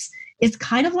 So it's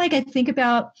kind of like, I think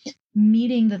about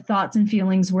meeting the thoughts and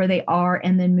feelings where they are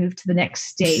and then move to the next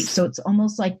stage. So it's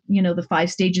almost like, the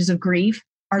 5 stages of grief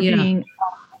are being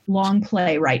long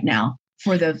play right now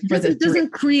for the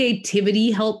doesn't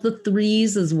creativity help the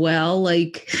threes as well?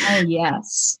 Like, oh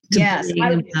yes, yes.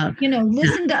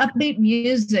 Listen to upbeat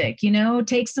music.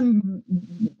 Take some,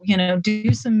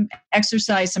 do some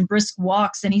exercise, some brisk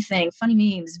walks, anything, funny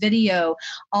memes, video,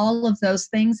 all of those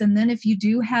things. And then if you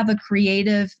do have a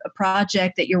creative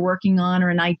project that you're working on or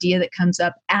an idea that comes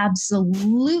up,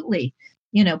 absolutely,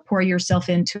 pour yourself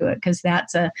into it, because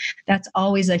that's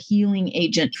always a healing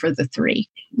agent for the three.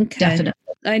 Okay. Definitely.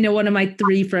 I know one of my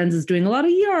three friends is doing a lot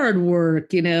of yard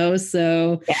work,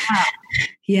 so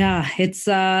yeah, it's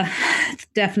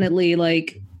definitely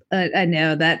like, I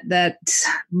know that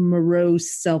morose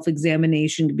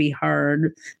self-examination can be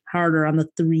harder on the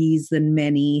threes than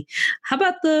many. How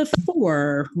about the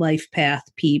 4 life path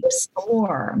peeps?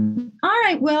 4. All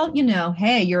right. Well,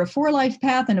 hey, you're a 4 life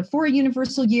path and a 4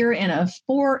 universal year and a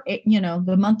 4,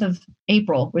 the month of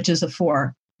April, which is a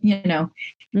 4,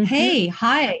 Mm-hmm. Hey,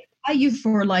 hi, you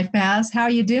 4 life paths. How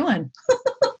are you doing?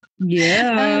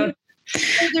 Yeah.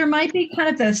 So there might be kind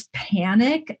of this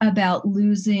panic about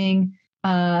losing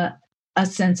a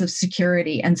sense of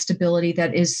security and stability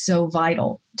that is so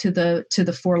vital to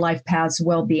the 4 life paths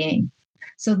well-being.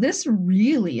 So this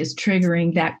really is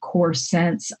triggering that core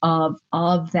sense of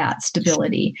that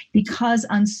stability, because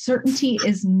uncertainty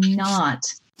is not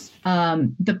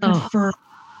the preferred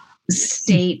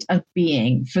state of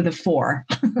being for the 4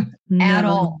 at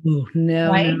all. No,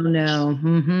 right? No.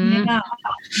 Mm-hmm.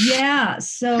 Yeah.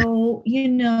 So,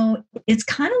 it's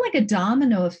kind of like a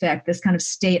domino effect, this kind of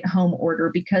stay-at-home order,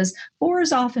 because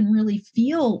 4s often really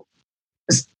feel,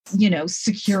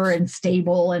 secure and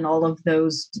stable, and all of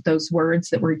those words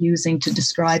that we're using to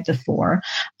describe the 4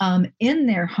 in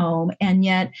their home. And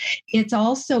yet it's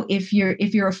also, if you're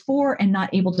a 4 and not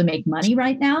able to make money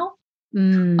right now,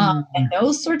 and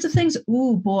those sorts of things.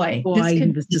 Ooh, boy.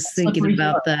 I was just thinking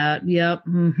about that. Yep.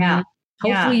 Mm-hmm. Yeah.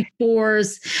 Hopefully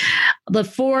 4s, the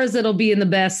 4s that'll be in the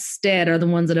best stead are the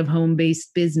ones that have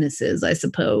home-based businesses, I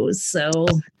suppose. So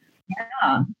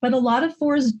yeah, but a lot of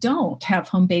 4s don't have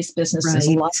home-based businesses.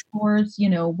 Right. A lot of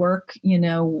 4s,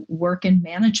 work in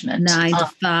management, 9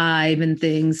 to 5 and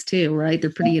things too, right?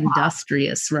 They're pretty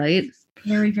industrious, right?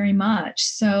 Very, very much.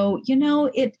 So,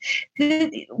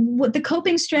 what the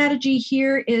coping strategy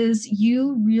here is,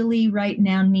 you really right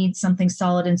now need something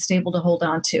solid and stable to hold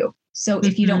on to. So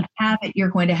if you don't have it, you're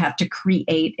going to have to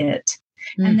create it.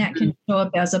 And that can show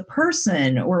up as a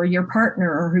person or your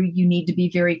partner, who you need to be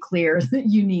very clear that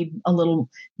you need a little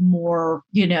more,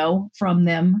 from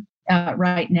them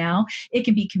right now. It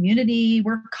can be community,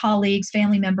 work colleagues,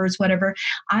 family members, whatever.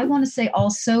 I want to say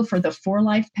also for the 4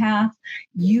 life path,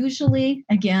 usually,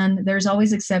 again, there's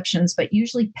always exceptions, but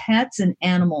usually pets and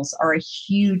animals are a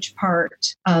huge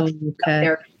part of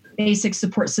their basic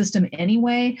support system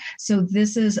anyway. So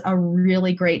this is a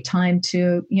really great time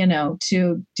to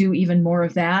do even more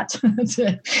of that,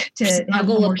 to have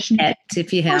more pet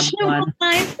if you have one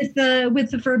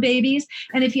with the fur babies.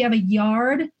 And if you have a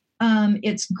yard,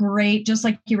 it's great. Just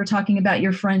like you were talking about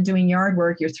your friend doing yard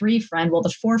work, your 3 friend. Well, the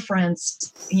 4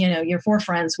 friends, your 4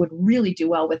 friends would really do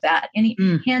well with that. Any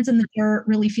hands in the dirt,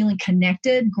 really feeling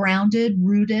connected, grounded,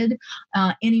 rooted.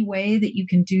 Any way that you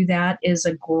can do that is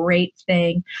a great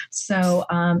thing. So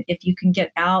if you can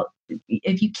get out,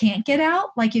 if you can't get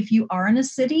out, like if you are in a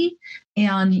city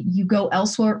and you go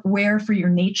elsewhere for your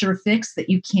nature fix that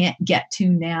you can't get to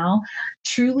now,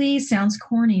 truly sounds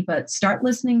corny, but start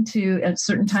listening to a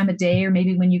certain time of day, or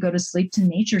maybe when you go to sleep, to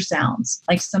nature sounds,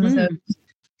 like some of those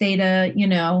theta,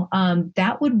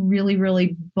 that would really,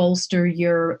 really bolster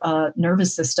your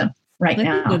nervous system right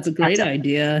now. That's a great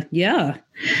idea. Yeah.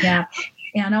 Yeah.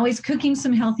 And always cooking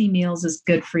some healthy meals is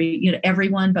good for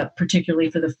everyone, but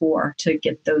particularly for the 4, to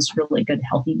get those really good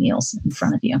healthy meals in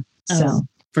front of you. So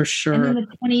for sure. And then the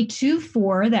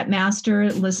 22-4, that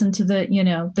master, listen to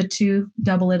the 2,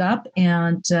 double it up,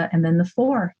 and then the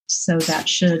 4. So that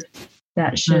should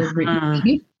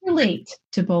relate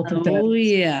to both of those. Oh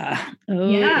yeah.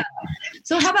 Yeah.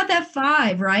 So how about that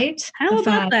 5, right? How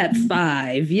about that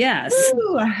 5? Yes.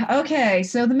 Ooh, okay.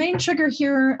 So the main trigger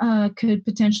here could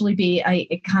potentially be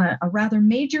a rather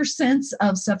major sense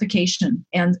of suffocation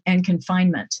and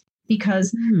confinement,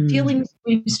 because feeling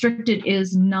restricted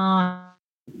is not,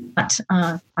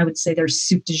 I would say, their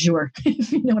soup du jour,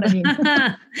 if you know what I mean.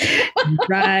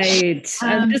 Right.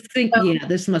 I'm just thinking,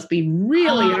 this must be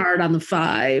really hard on the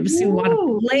 5s who want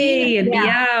to play and be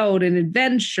out and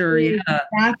adventure.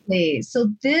 Exactly. So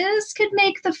this could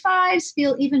make the 5s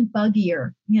feel even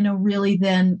buggier, really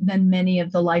than many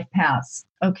of the life paths.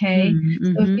 Okay.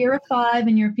 So if you're a 5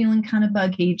 and you're feeling kind of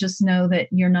buggy, just know that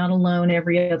you're not alone.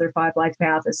 Every other 5 life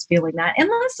path is feeling that.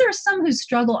 Unless there are some who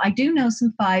struggle. I do know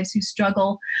some 5s who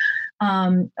struggle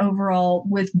overall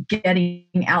with getting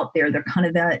out there. They're kind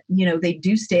of that, they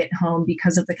do stay at home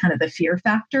because of the kind of the fear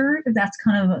factor. That's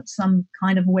kind of some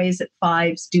kind of ways that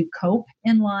fives do cope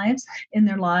in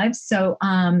their lives. So,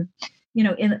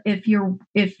 if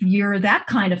you're that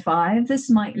kind of five, this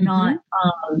might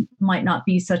not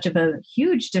be such of a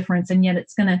huge difference, and yet it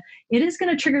is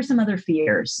gonna trigger some other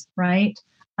fears, right?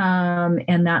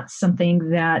 And that's something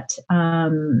that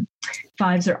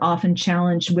fives are often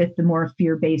challenged with, the more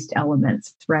fear-based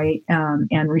elements, right?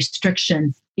 And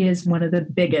restriction is one of the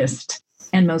biggest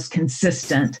and most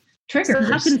consistent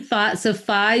triggers. So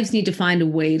fives need to find a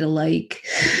way to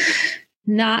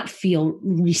not feel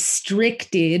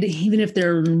restricted, even if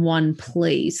they're in one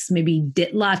place. Maybe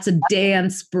lots of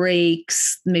dance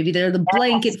breaks. Maybe they're the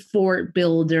blanket fort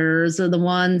builders, or the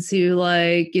ones who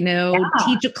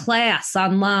teach a class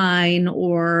online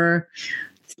or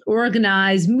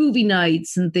organize movie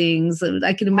nights and things.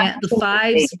 I can imagine the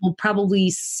fives will probably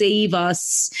save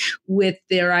us with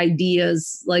their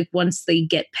ideas. Once they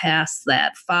get past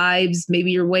that, fives,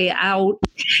 maybe your way out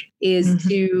is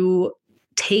to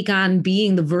take on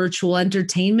being the virtual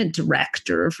entertainment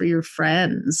director for your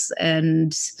friends,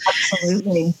 and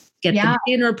absolutely get the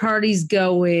dinner parties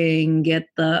going, get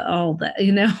all that,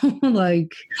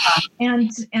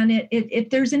 and if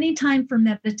there's any time for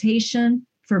meditation,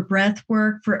 for breath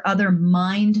work, for other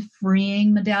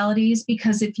mind-freeing modalities,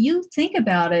 because if you think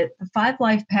about it, the 5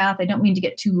 life path, I don't mean to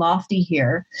get too lofty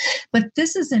here, but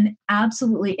this is an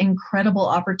absolutely incredible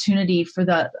opportunity for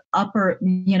the upper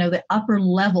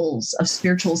levels of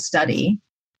spiritual study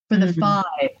for the 5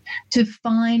 to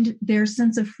find their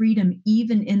sense of freedom,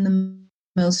 even in the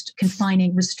most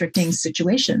confining, restricting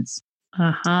situations.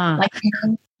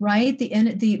 Right?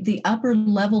 The upper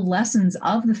level lessons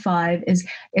of the 5 is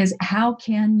how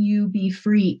can you be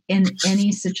free in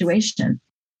any situation?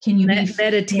 Can you be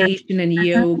meditation and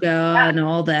yoga and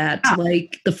all that,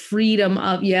 the freedom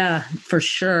of, for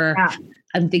sure. Yeah.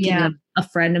 I'm thinking of a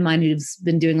friend of mine who's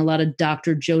been doing a lot of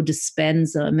Dr. Joe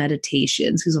Dispenza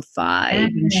meditations, who's a 5,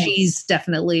 and she's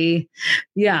definitely,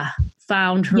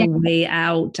 found her way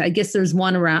out. I guess there's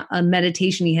one around a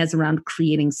meditation he has around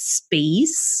creating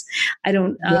space. I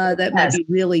don't, that might be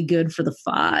really good for the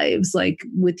 5s,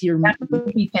 with your. That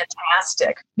would be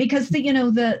fantastic, because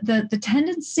the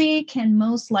tendency can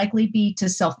most likely be to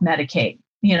self-medicate,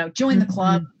 join the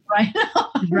club.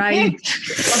 Right.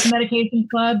 Medication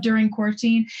club during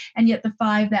quarantine. And yet the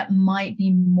 5, that might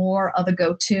be more of a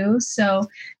go-to. So,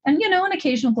 and an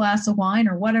occasional glass of wine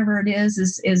or whatever it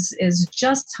is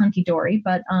just hunky-dory,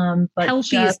 but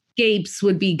healthy escapes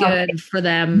would be good for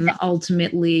them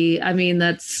ultimately. I mean,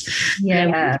 that's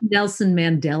Nelson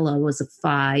Mandela was a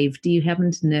 5. Do you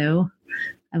happen to know?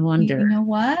 I wonder. You know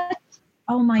what?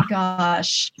 Oh my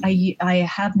gosh. I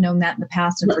have known that in the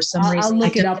past, and for some reason I'll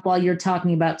look it up while you're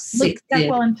talking about 6. Look that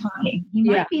while I'm talking. He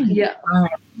might be in 9.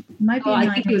 Might be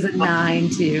I think he was at 9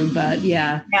 too, but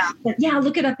yeah. But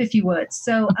look it up if you would.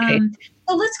 So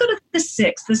so let's go to the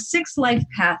 6. The 6 life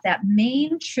path. That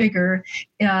main trigger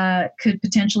could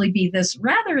potentially be this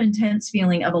rather intense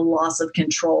feeling of a loss of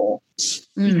control,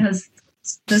 because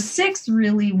the 6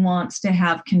 really wants to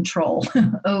have control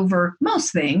over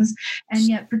most things, and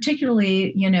yet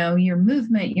particularly, your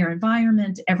movement, your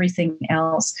environment, everything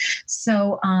else.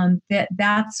 So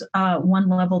that's one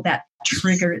level that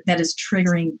is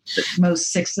triggering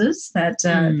most 6s that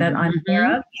I'm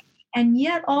aware of. And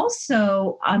yet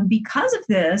also, because of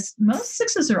this, most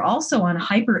 6s are also on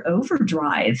hyper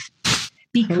overdrive.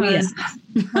 Because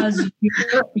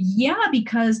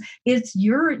it's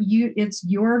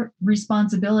your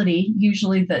responsibility,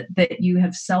 usually that you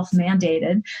have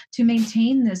self-mandated, to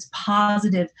maintain this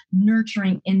positive,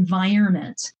 nurturing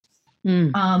environment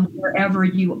wherever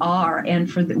you are,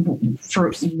 and for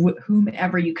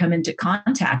whomever you come into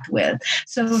contact with.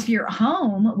 So if you're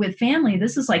home with family,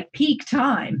 this is like peak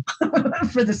time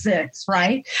for the 6,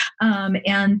 right?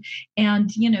 And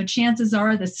chances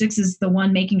are the 6 is the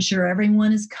one making sure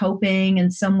everyone is coping in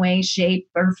some way, shape,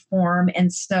 or form.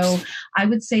 And so I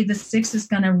would say the 6 is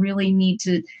going to really need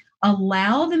to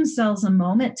allow themselves a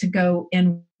moment to go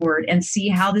inward and see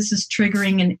how this is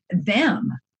triggering in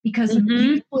them, because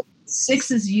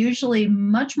 6 is usually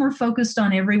much more focused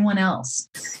on everyone else.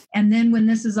 And then when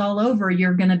this is all over,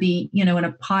 you're going to be, in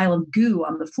a pile of goo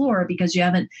on the floor because you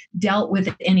haven't dealt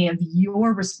with any of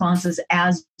your responses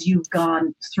as you've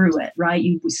gone through it, right?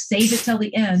 You save it till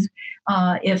the end,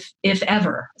 if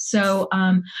ever. So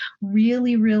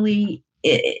really, really,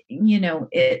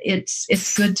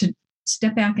 it's good to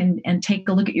step back and take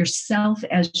a look at yourself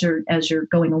as you're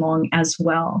going along as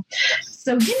well.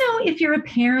 So, if you're a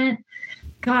parent,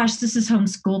 gosh, this is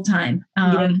homeschool time.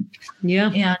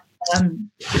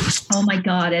 Oh my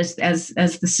God, as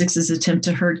the sixes attempt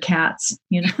to herd cats,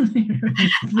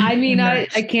 I mean, I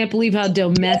can't believe how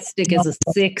domestic as a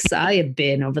six I have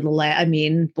been over the last,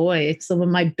 boy, some of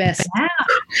my best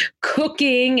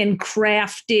cooking and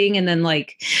crafting, and then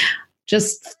like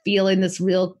just feeling this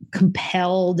real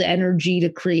compelled energy to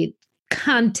create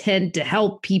content to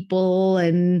help people.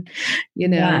 And,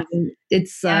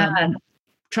 it's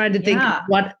trying to think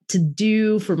what to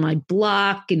do for my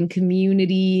block and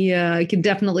community. I can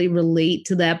definitely relate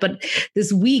to that. But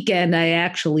this weekend, I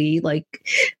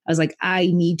was like, I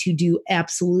need to do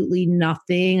absolutely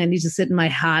nothing. I need to sit in my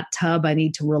hot tub. I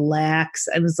need to relax.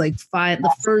 I was like, fine,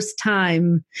 the first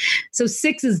time. So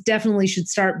sixes definitely should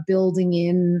start building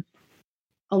in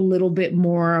a little bit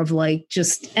more of like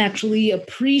just actually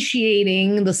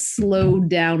appreciating the slowed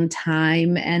down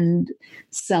time and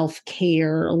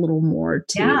self-care a little more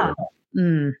too. Yeah.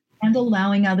 And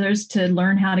allowing others to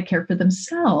learn how to care for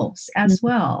themselves as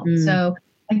well. So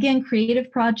again,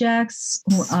 creative projects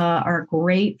are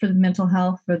great for the mental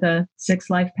health, for the sixth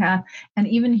life path. And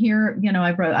even here,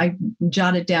 I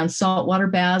jotted down saltwater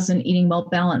baths and eating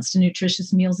well-balanced and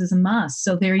nutritious meals is a must.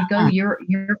 So there you go. You're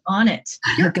on it.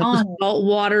 You're on the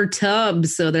saltwater tub.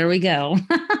 So there we go.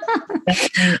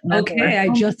 Okay. I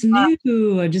just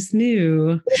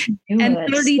knew. And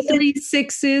 33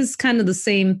 sixes, kind of the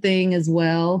same thing as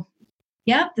well.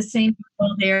 Yep, the same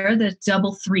people there, the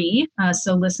double three.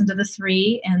 So listen to the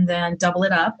 3 and then double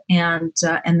it up, and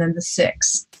then the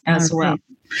 6 as well.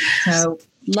 So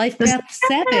life path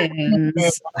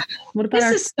 7s. What about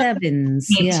our 7s?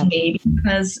 Yeah,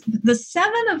 because the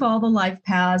 7 of all the life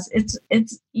paths,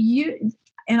 it's you.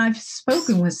 And I've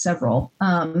spoken with several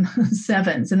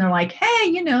 7s, and they're like,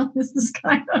 hey, this is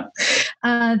kind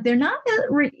of, they're not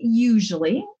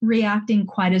usually reacting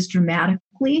quite as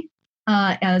dramatically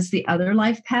as the other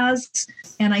life paths.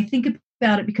 And I think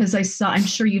about it because I'm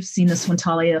sure you've seen this one,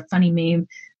 Talia, a funny meme,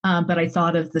 but I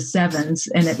thought of the 7s,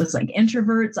 and it was like,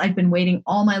 introverts, I've been waiting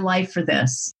all my life for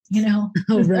this,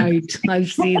 Oh, right.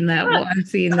 I've seen that one. I've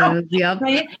seen those. Yep.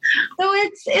 Right? So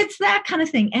it's that kind of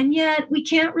thing. And yet we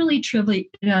can't really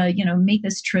make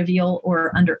this trivial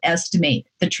or underestimate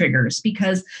the triggers,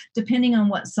 because depending on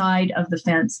what side of the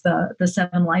fence the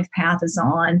 7 life path is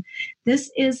on, this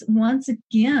is once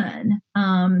again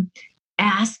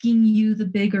asking you the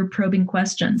bigger probing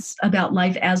questions about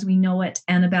life as we know it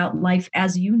and about life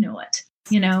as you know it.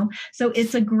 So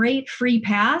it's a great free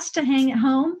pass to hang at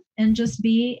home and just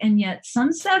be. And yet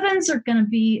some 7s are going to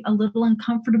be a little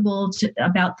uncomfortable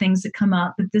about things that come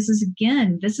up. But this is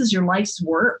your life's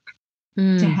work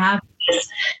to have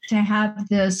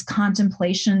this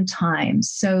contemplation time.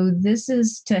 So this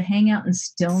is to hang out in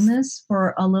stillness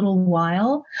for a little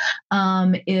while,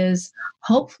 is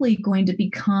hopefully going to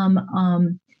become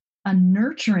a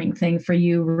nurturing thing for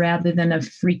you rather than a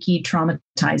freaky,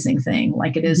 traumatizing thing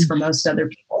like it is for most other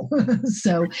people.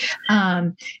 So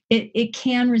it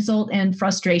can result in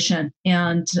frustration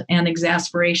and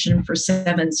exasperation for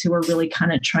 7s who are really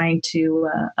kind of trying to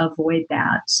avoid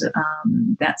that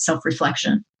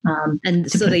self-reflection.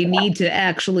 And so they need to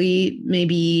actually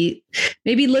maybe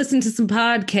listen to some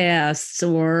podcasts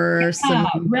or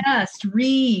some rest,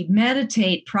 read,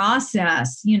 meditate,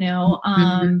 process.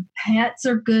 Pets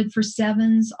are good for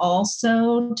 7s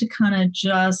also to kind of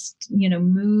just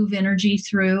move energy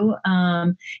through,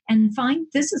 and find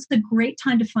this is the great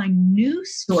time to find new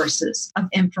sources of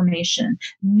information,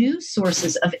 new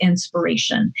sources of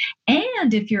inspiration.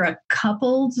 And if you're a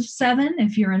coupled 7,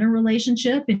 if you're in a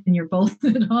relationship and you're both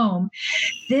at home,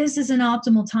 this is an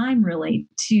optimal time really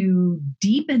to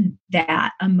deepen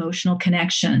that emotional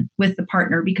connection with the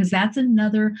partner, because that's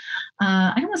another,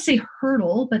 I don't want to say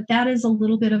hurdle, but that is a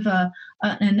little bit of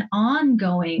an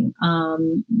ongoing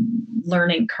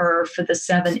learning curve for the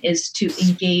 7 is to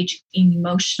engage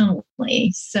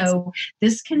emotionally. So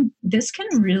this can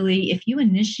really, if you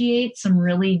initiate some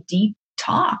really deep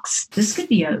talks, this could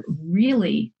be a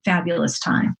really fabulous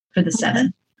time for the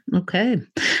 7. Okay.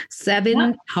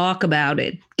 7, talk about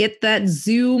it. Get that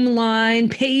Zoom line,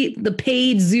 the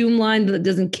paid Zoom line that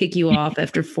doesn't kick you off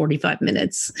after 45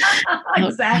 minutes.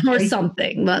 Exactly. Or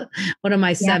something. But one of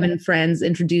my 7 friends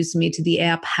introduced me to the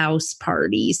app House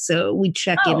Party. So we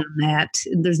check in on that.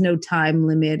 There's no time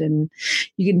limit, and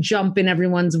you can jump in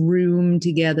everyone's room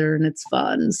together, and it's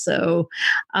fun. So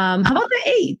how about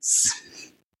the 8s?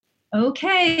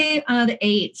 Okay, the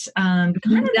 8s.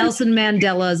 Nelson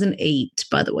Mandela is an 8,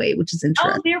 by the way, which is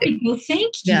interesting. Oh, there we go.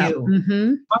 Thank you. Yeah.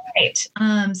 Mm-hmm. All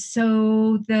right.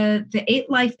 So the 8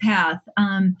 life path.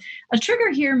 A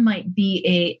trigger here might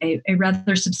be a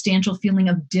rather substantial feeling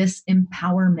of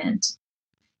disempowerment.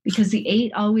 because the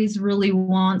 8 always really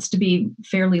wants to be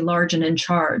fairly large and in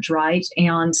charge, right?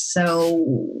 And so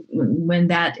when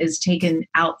that is taken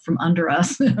out from under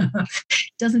us, it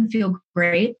doesn't feel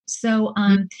great. So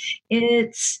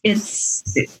it's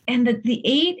and the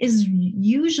 8 is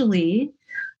usually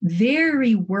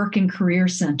very work and career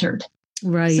centered.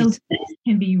 Right. So this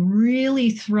can be really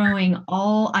throwing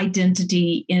all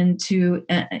identity into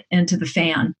the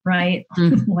fan, right?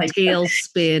 Like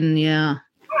tailspin, yeah.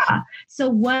 So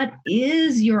what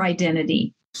is your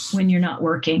identity when you're not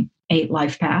working? 8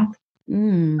 life path.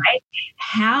 Right?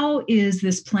 How is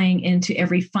this playing into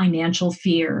every financial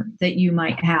fear that you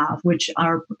might have, which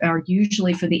are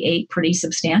usually for the 8 pretty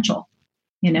substantial?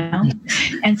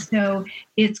 And so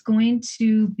it's going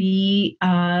to be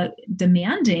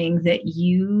demanding that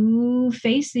you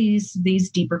face these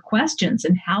deeper questions.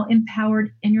 And how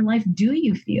empowered in your life do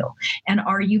you feel? And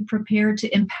are you prepared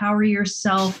to empower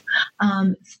yourself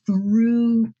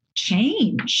through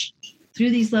change?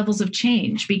 Through these levels of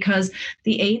change, because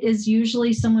the 8 is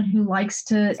usually someone who likes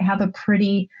to have a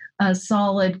pretty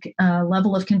solid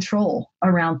level of control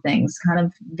around things, kind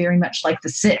of very much like the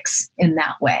 6 in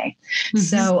that way.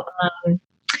 So,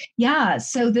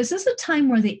 so this is a time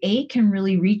where the 8 can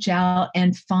really reach out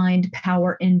and find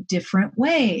power in different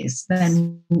ways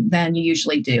than you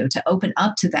usually do, to open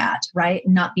up to that, right?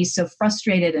 And not be so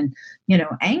frustrated and,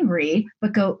 angry,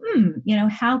 but go,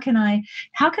 how can I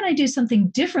do something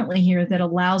differently here that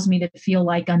allows me to feel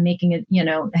like I'm making it,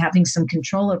 having some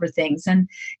control over things. And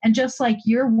just like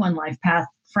your 1 life path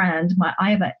friend,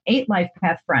 I have an 8 life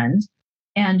path friend,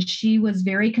 and she was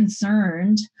very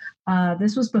concerned.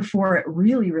 This was before it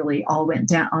really, really all went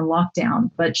down on lockdown,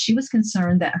 but she was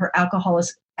concerned that her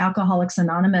Alcoholics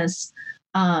Anonymous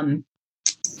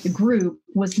group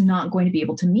was not going to be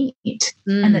able to meet,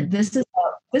 and that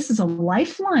this is a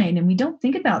lifeline, and we don't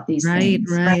think about these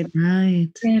things. Right.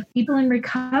 And people in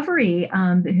recovery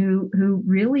who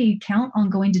really count on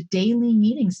going to daily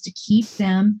meetings to keep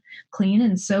them clean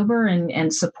and sober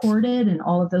and supported and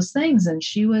all of those things. And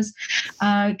she was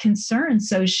concerned,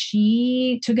 so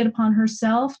she took it upon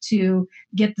herself to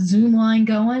get the Zoom line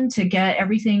going, to get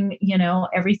everything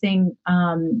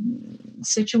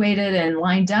situated and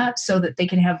lined up so that they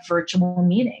could have virtual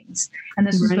meetings. And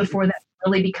this was before that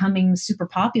really becoming super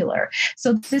popular.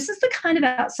 So this is the kind of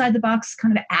outside the box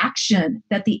kind of action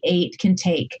that the 8 can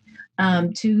take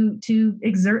to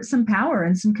exert some power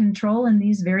and some control in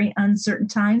these very uncertain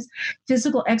times.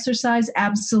 Physical exercise,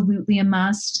 absolutely a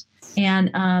must.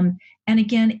 And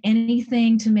again,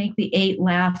 anything to make the 8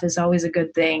 laugh is always a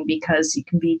good thing, because you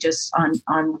can be just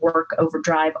on work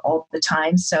overdrive all the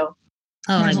time. So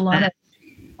there's a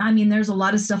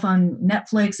lot of stuff on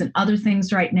Netflix and other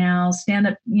things right now,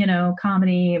 stand-up,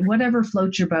 comedy, whatever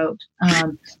floats your boat.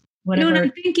 Whatever. What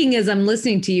I'm thinking as I'm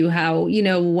listening to you, how,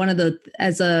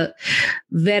 as a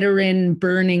veteran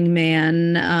Burning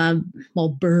Man,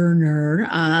 burner,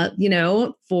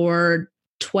 for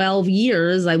 12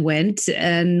 years, I went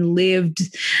and lived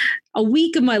a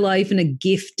week of my life in a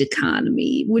gift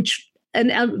economy, and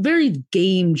a very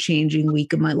game-changing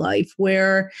week of my life,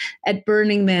 where at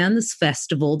Burning Man, this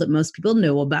festival that most people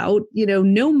know about,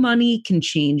 no money can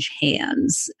change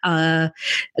hands,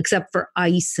 except for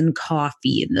ice and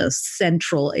coffee in the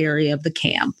central area of the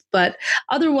camp. But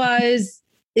otherwise,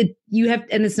 and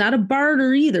it's not a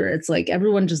barter either. It's like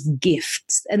everyone just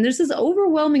gifts. And there's this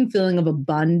overwhelming feeling of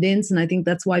abundance. And I think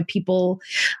that's why people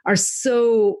are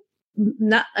so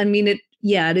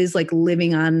it is like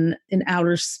living on an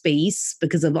outer space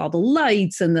because of all the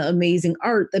lights and the amazing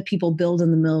art that people build in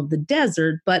the middle of the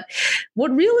desert. But what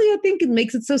really I think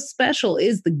makes it so special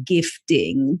is the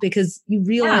gifting, because you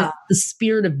realize the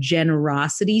spirit of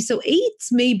generosity. So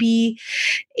 8s may be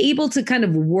able to kind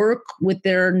of work with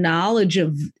their knowledge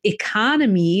of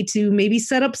economy to maybe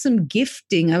set up some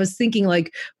gifting. I was thinking,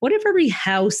 like, what if every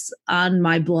house on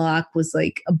my block was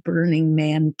like a Burning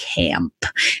Man camp,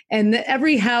 and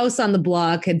every house on the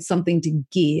block had something to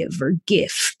give or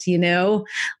gift,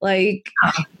 like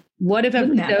what if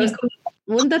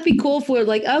wouldn't that be cool if we're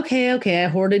like, okay, I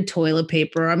hoarded toilet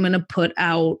paper, I'm going to put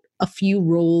out a few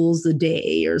rolls a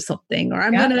day or something, or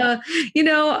I'm going to,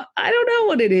 I don't know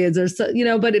what it is, or so,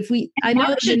 but if I know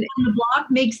that on the block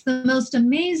makes the most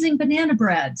amazing banana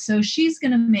bread. So she's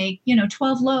going to make,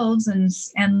 12 loaves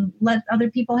and let other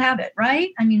people have it. Right.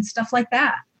 I mean, stuff like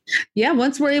that. Yeah,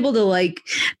 once we're able to like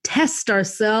test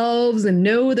ourselves and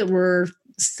know that we're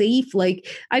safe, like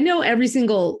I know every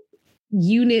single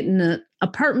unit in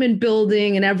apartment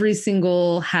building and every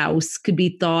single house could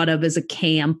be thought of as a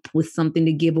camp with something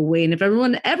to give away. And if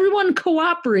everyone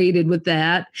cooperated with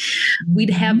that,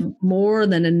 we'd have more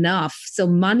than enough. So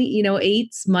money,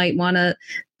 eights might want to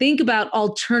think about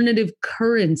alternative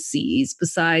currencies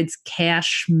besides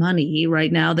cash money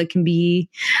right now that can be,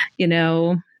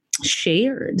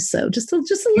 shared. So just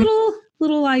a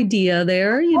little idea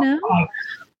there, I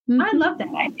love that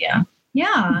idea.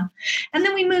 Yeah. And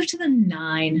then we move to the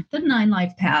 9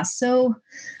 life path. So,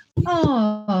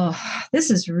 this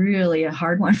is really a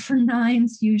hard one for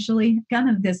 9s usually. Kind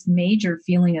of this major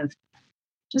feeling of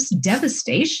just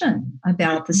devastation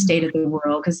about the state of the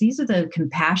world, because these are the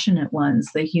compassionate ones,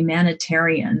 the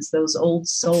humanitarians, those old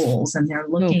souls, and they're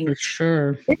looking. For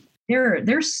sure.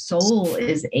 Their soul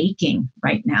is aching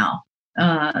right now.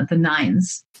 The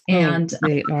 9s. And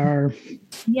they are,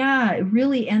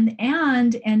 really, and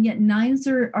yet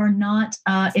 9s are not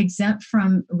exempt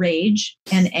from rage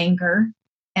and anger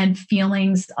and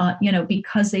feelings,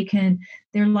 because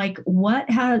they're like, what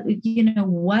has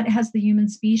the human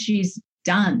species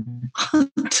done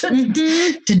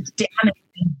to damage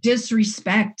and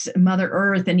disrespect Mother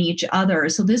Earth and each other?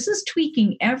 So this is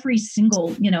tweaking every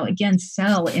single,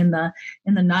 cell in the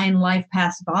 9 life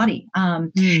path body.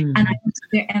 And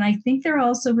I think they're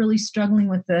also really struggling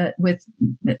with a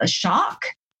shock.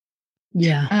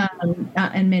 Yeah.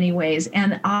 In many ways.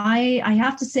 And I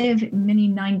have to say, of many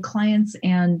 9 clients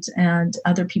and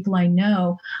other people I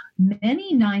know,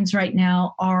 many 9s right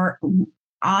now are,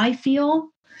 I feel,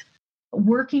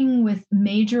 working with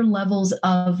major levels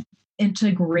of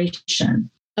integration.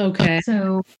 Okay.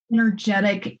 So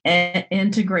energetic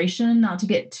integration, not to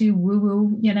get too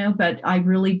woo-woo, but I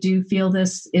really do feel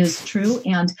this is true.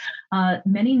 And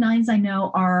many 9s I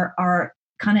know are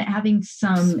kind of having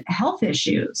some health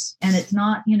issues, and it's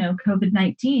not,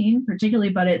 COVID-19 particularly,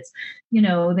 but it's,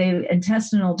 they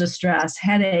intestinal distress,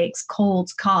 headaches,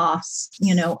 colds, coughs,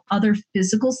 other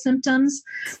physical symptoms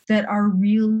that are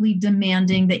really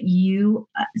demanding that you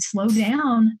slow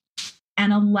down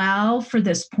and allow for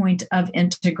this point of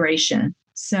integration.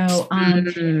 So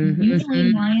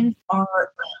usually 9s are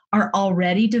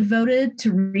already devoted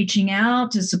to reaching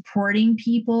out, to supporting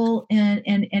people in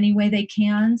any way they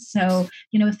can. So,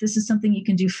 if this is something you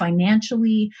can do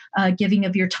financially, giving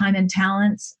of your time and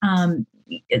talents,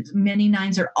 many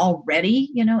 9s are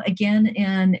already, again,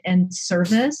 in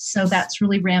service. So that's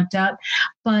really ramped up.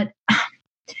 But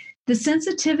the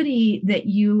sensitivity that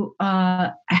you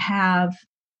have,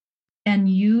 and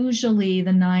usually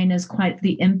the 9 is quite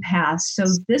the empath. So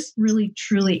this really,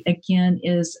 truly, again,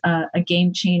 is a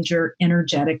game changer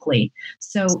energetically.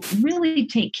 So really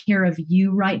take care of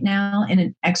you right now in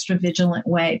an extra vigilant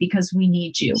way, because we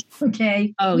need you.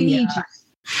 Okay. We need you.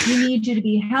 We need you to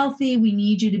be healthy. We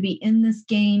need you to be in this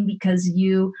game, because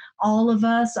all of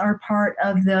us are part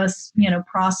of this,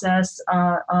 process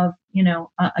of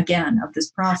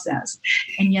this process.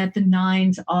 And yet the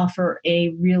 9s offer a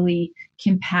really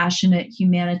compassionate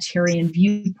humanitarian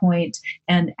viewpoint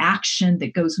and action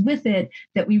that goes with it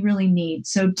that we really need.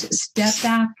 So to step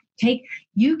back,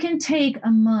 you can take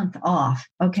a month off.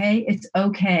 Okay. It's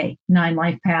okay. 9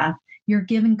 life path. You're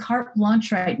given carte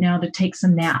blanche right now to take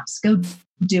some naps. Go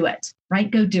do it,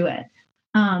 right? Go do it.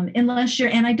 Unless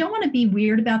and I don't want to be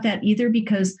weird about that either,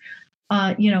 because,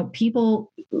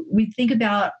 people, we think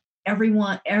about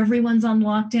everyone's on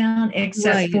lockdown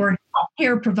except for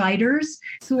healthcare providers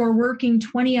who are working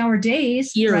 20-hour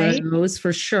days. Heroes, right?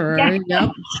 For sure. Yeah. Yep.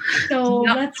 So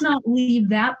let's not leave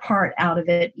that part out of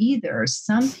it either.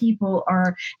 Some people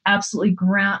are absolutely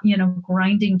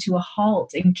grinding to a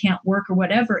halt and can't work or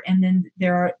whatever. And then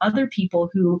there are other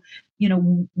people who,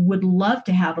 would love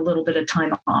to have a little bit of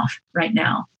time off right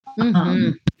now.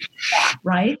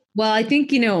 Right. Well, I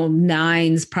think,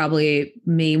 9s probably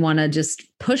may want to just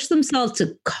push themselves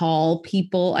to call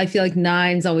people. I feel like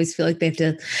 9s always feel like they have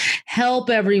to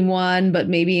help everyone, but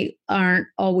maybe aren't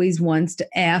always ones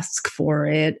to ask for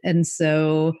it. And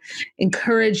so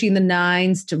encouraging the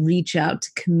 9s to reach out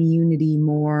to community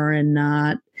more and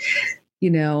not,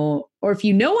 or if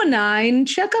a 9,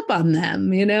 check up on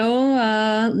them,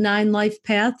 9 life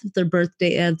path, if their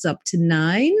birthday adds up to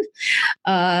 9.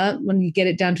 When you get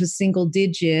it down to a single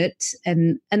digit,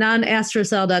 and on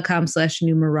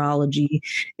astrocell.com/numerology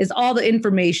is all the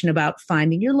information about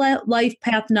finding your life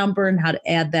path number and how to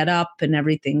add that up and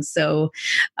everything. So,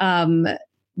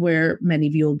 where many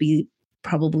of you will be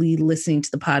probably listening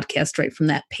to the podcast right from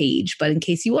that page. But in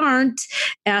case you aren't,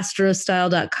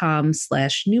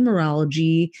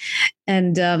 astrostyle.com/numerology.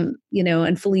 And,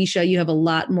 and Felicia, you have a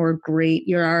lot more great,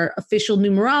 you're our official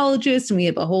numerologist, and we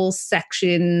have a whole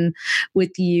section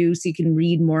with you so you can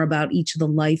read more about each of the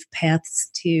life paths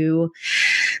too.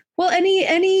 Well, any,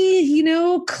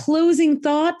 closing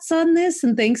thoughts on this?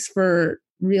 And thanks for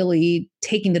really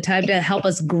taking the time to help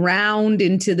us ground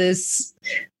into this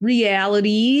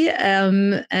reality,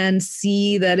 and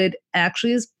see that it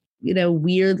actually is,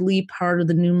 weirdly part of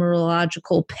the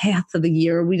numerological path of the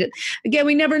year. We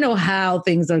never know how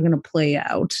things are going to play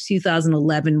out.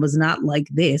 2011 was not like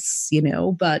this,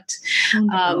 but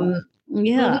yeah. Well,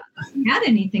 we haven't had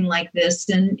anything like this,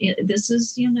 and this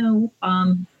is,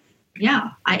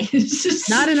 it's just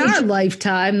not in our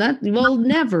lifetime.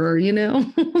 Never,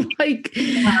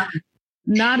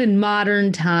 not in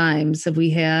modern times have we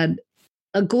had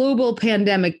a global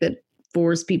pandemic that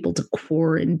forced people to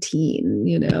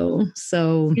quarantine,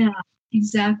 so. Yeah,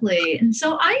 exactly. And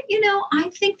so I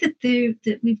think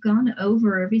that we've gone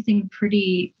over everything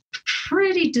pretty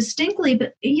distinctly,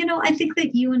 but I think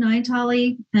that you and I,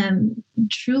 Tali,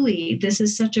 truly, this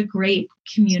is such a great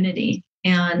community,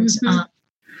 and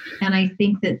and I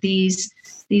think that these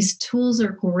tools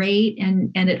are great, and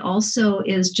it also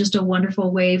is just a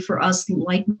wonderful way for us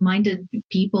like-minded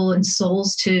people and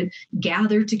souls to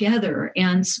gather together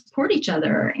and support each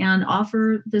other and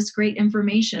offer this great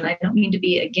information. I don't mean to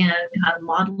be, again,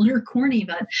 maudlin or corny,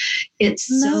 but it's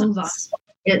so vital.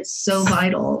 It's so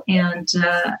vital. And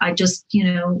I just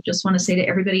want to say to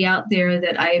everybody out there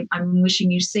that I'm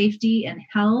wishing you safety and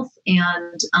health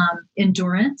and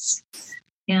endurance,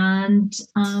 and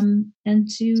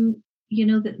to,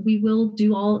 that we will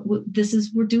do all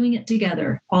this we're doing it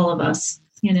together, all of us,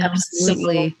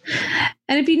 Absolutely. So,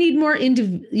 and if you need more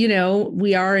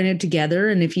we are in it together.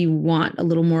 And if you want a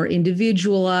little more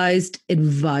individualized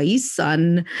advice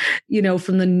on,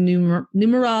 from the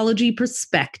numerology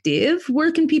perspective,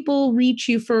 where can people reach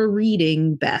you for a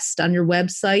reading best? On your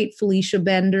website,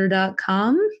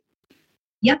 FeliciaBender.com?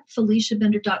 Yep,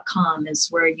 FeliciaBender.com is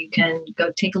where you can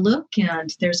go take a look.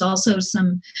 And there's also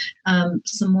some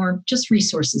more just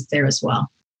resources there as well.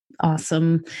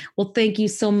 Awesome. Well, thank you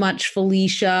so much,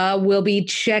 Felicia. We'll be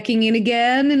checking in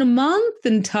again in a month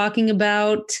and talking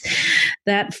about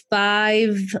that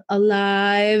 5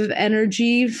 alive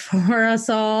energy for us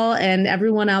all, and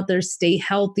everyone out there. Stay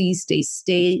healthy, stay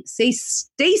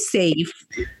safe,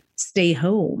 stay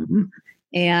home.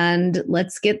 And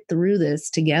let's get through this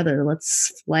together.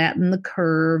 Let's flatten the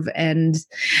curve. And,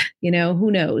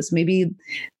 who knows, maybe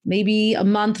a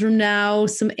month from now,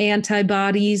 some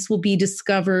antibodies will be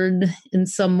discovered in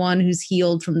someone who's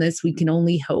healed from this. We can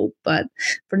only hope. But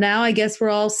for now, I guess we're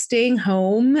all staying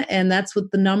home, and that's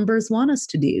what the numbers want us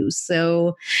to do.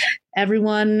 So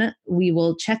everyone, we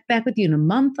will check back with you in a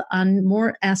month on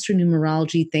more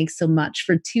astronumerology. Thanks so much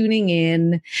for tuning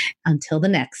in. Until the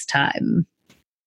next time.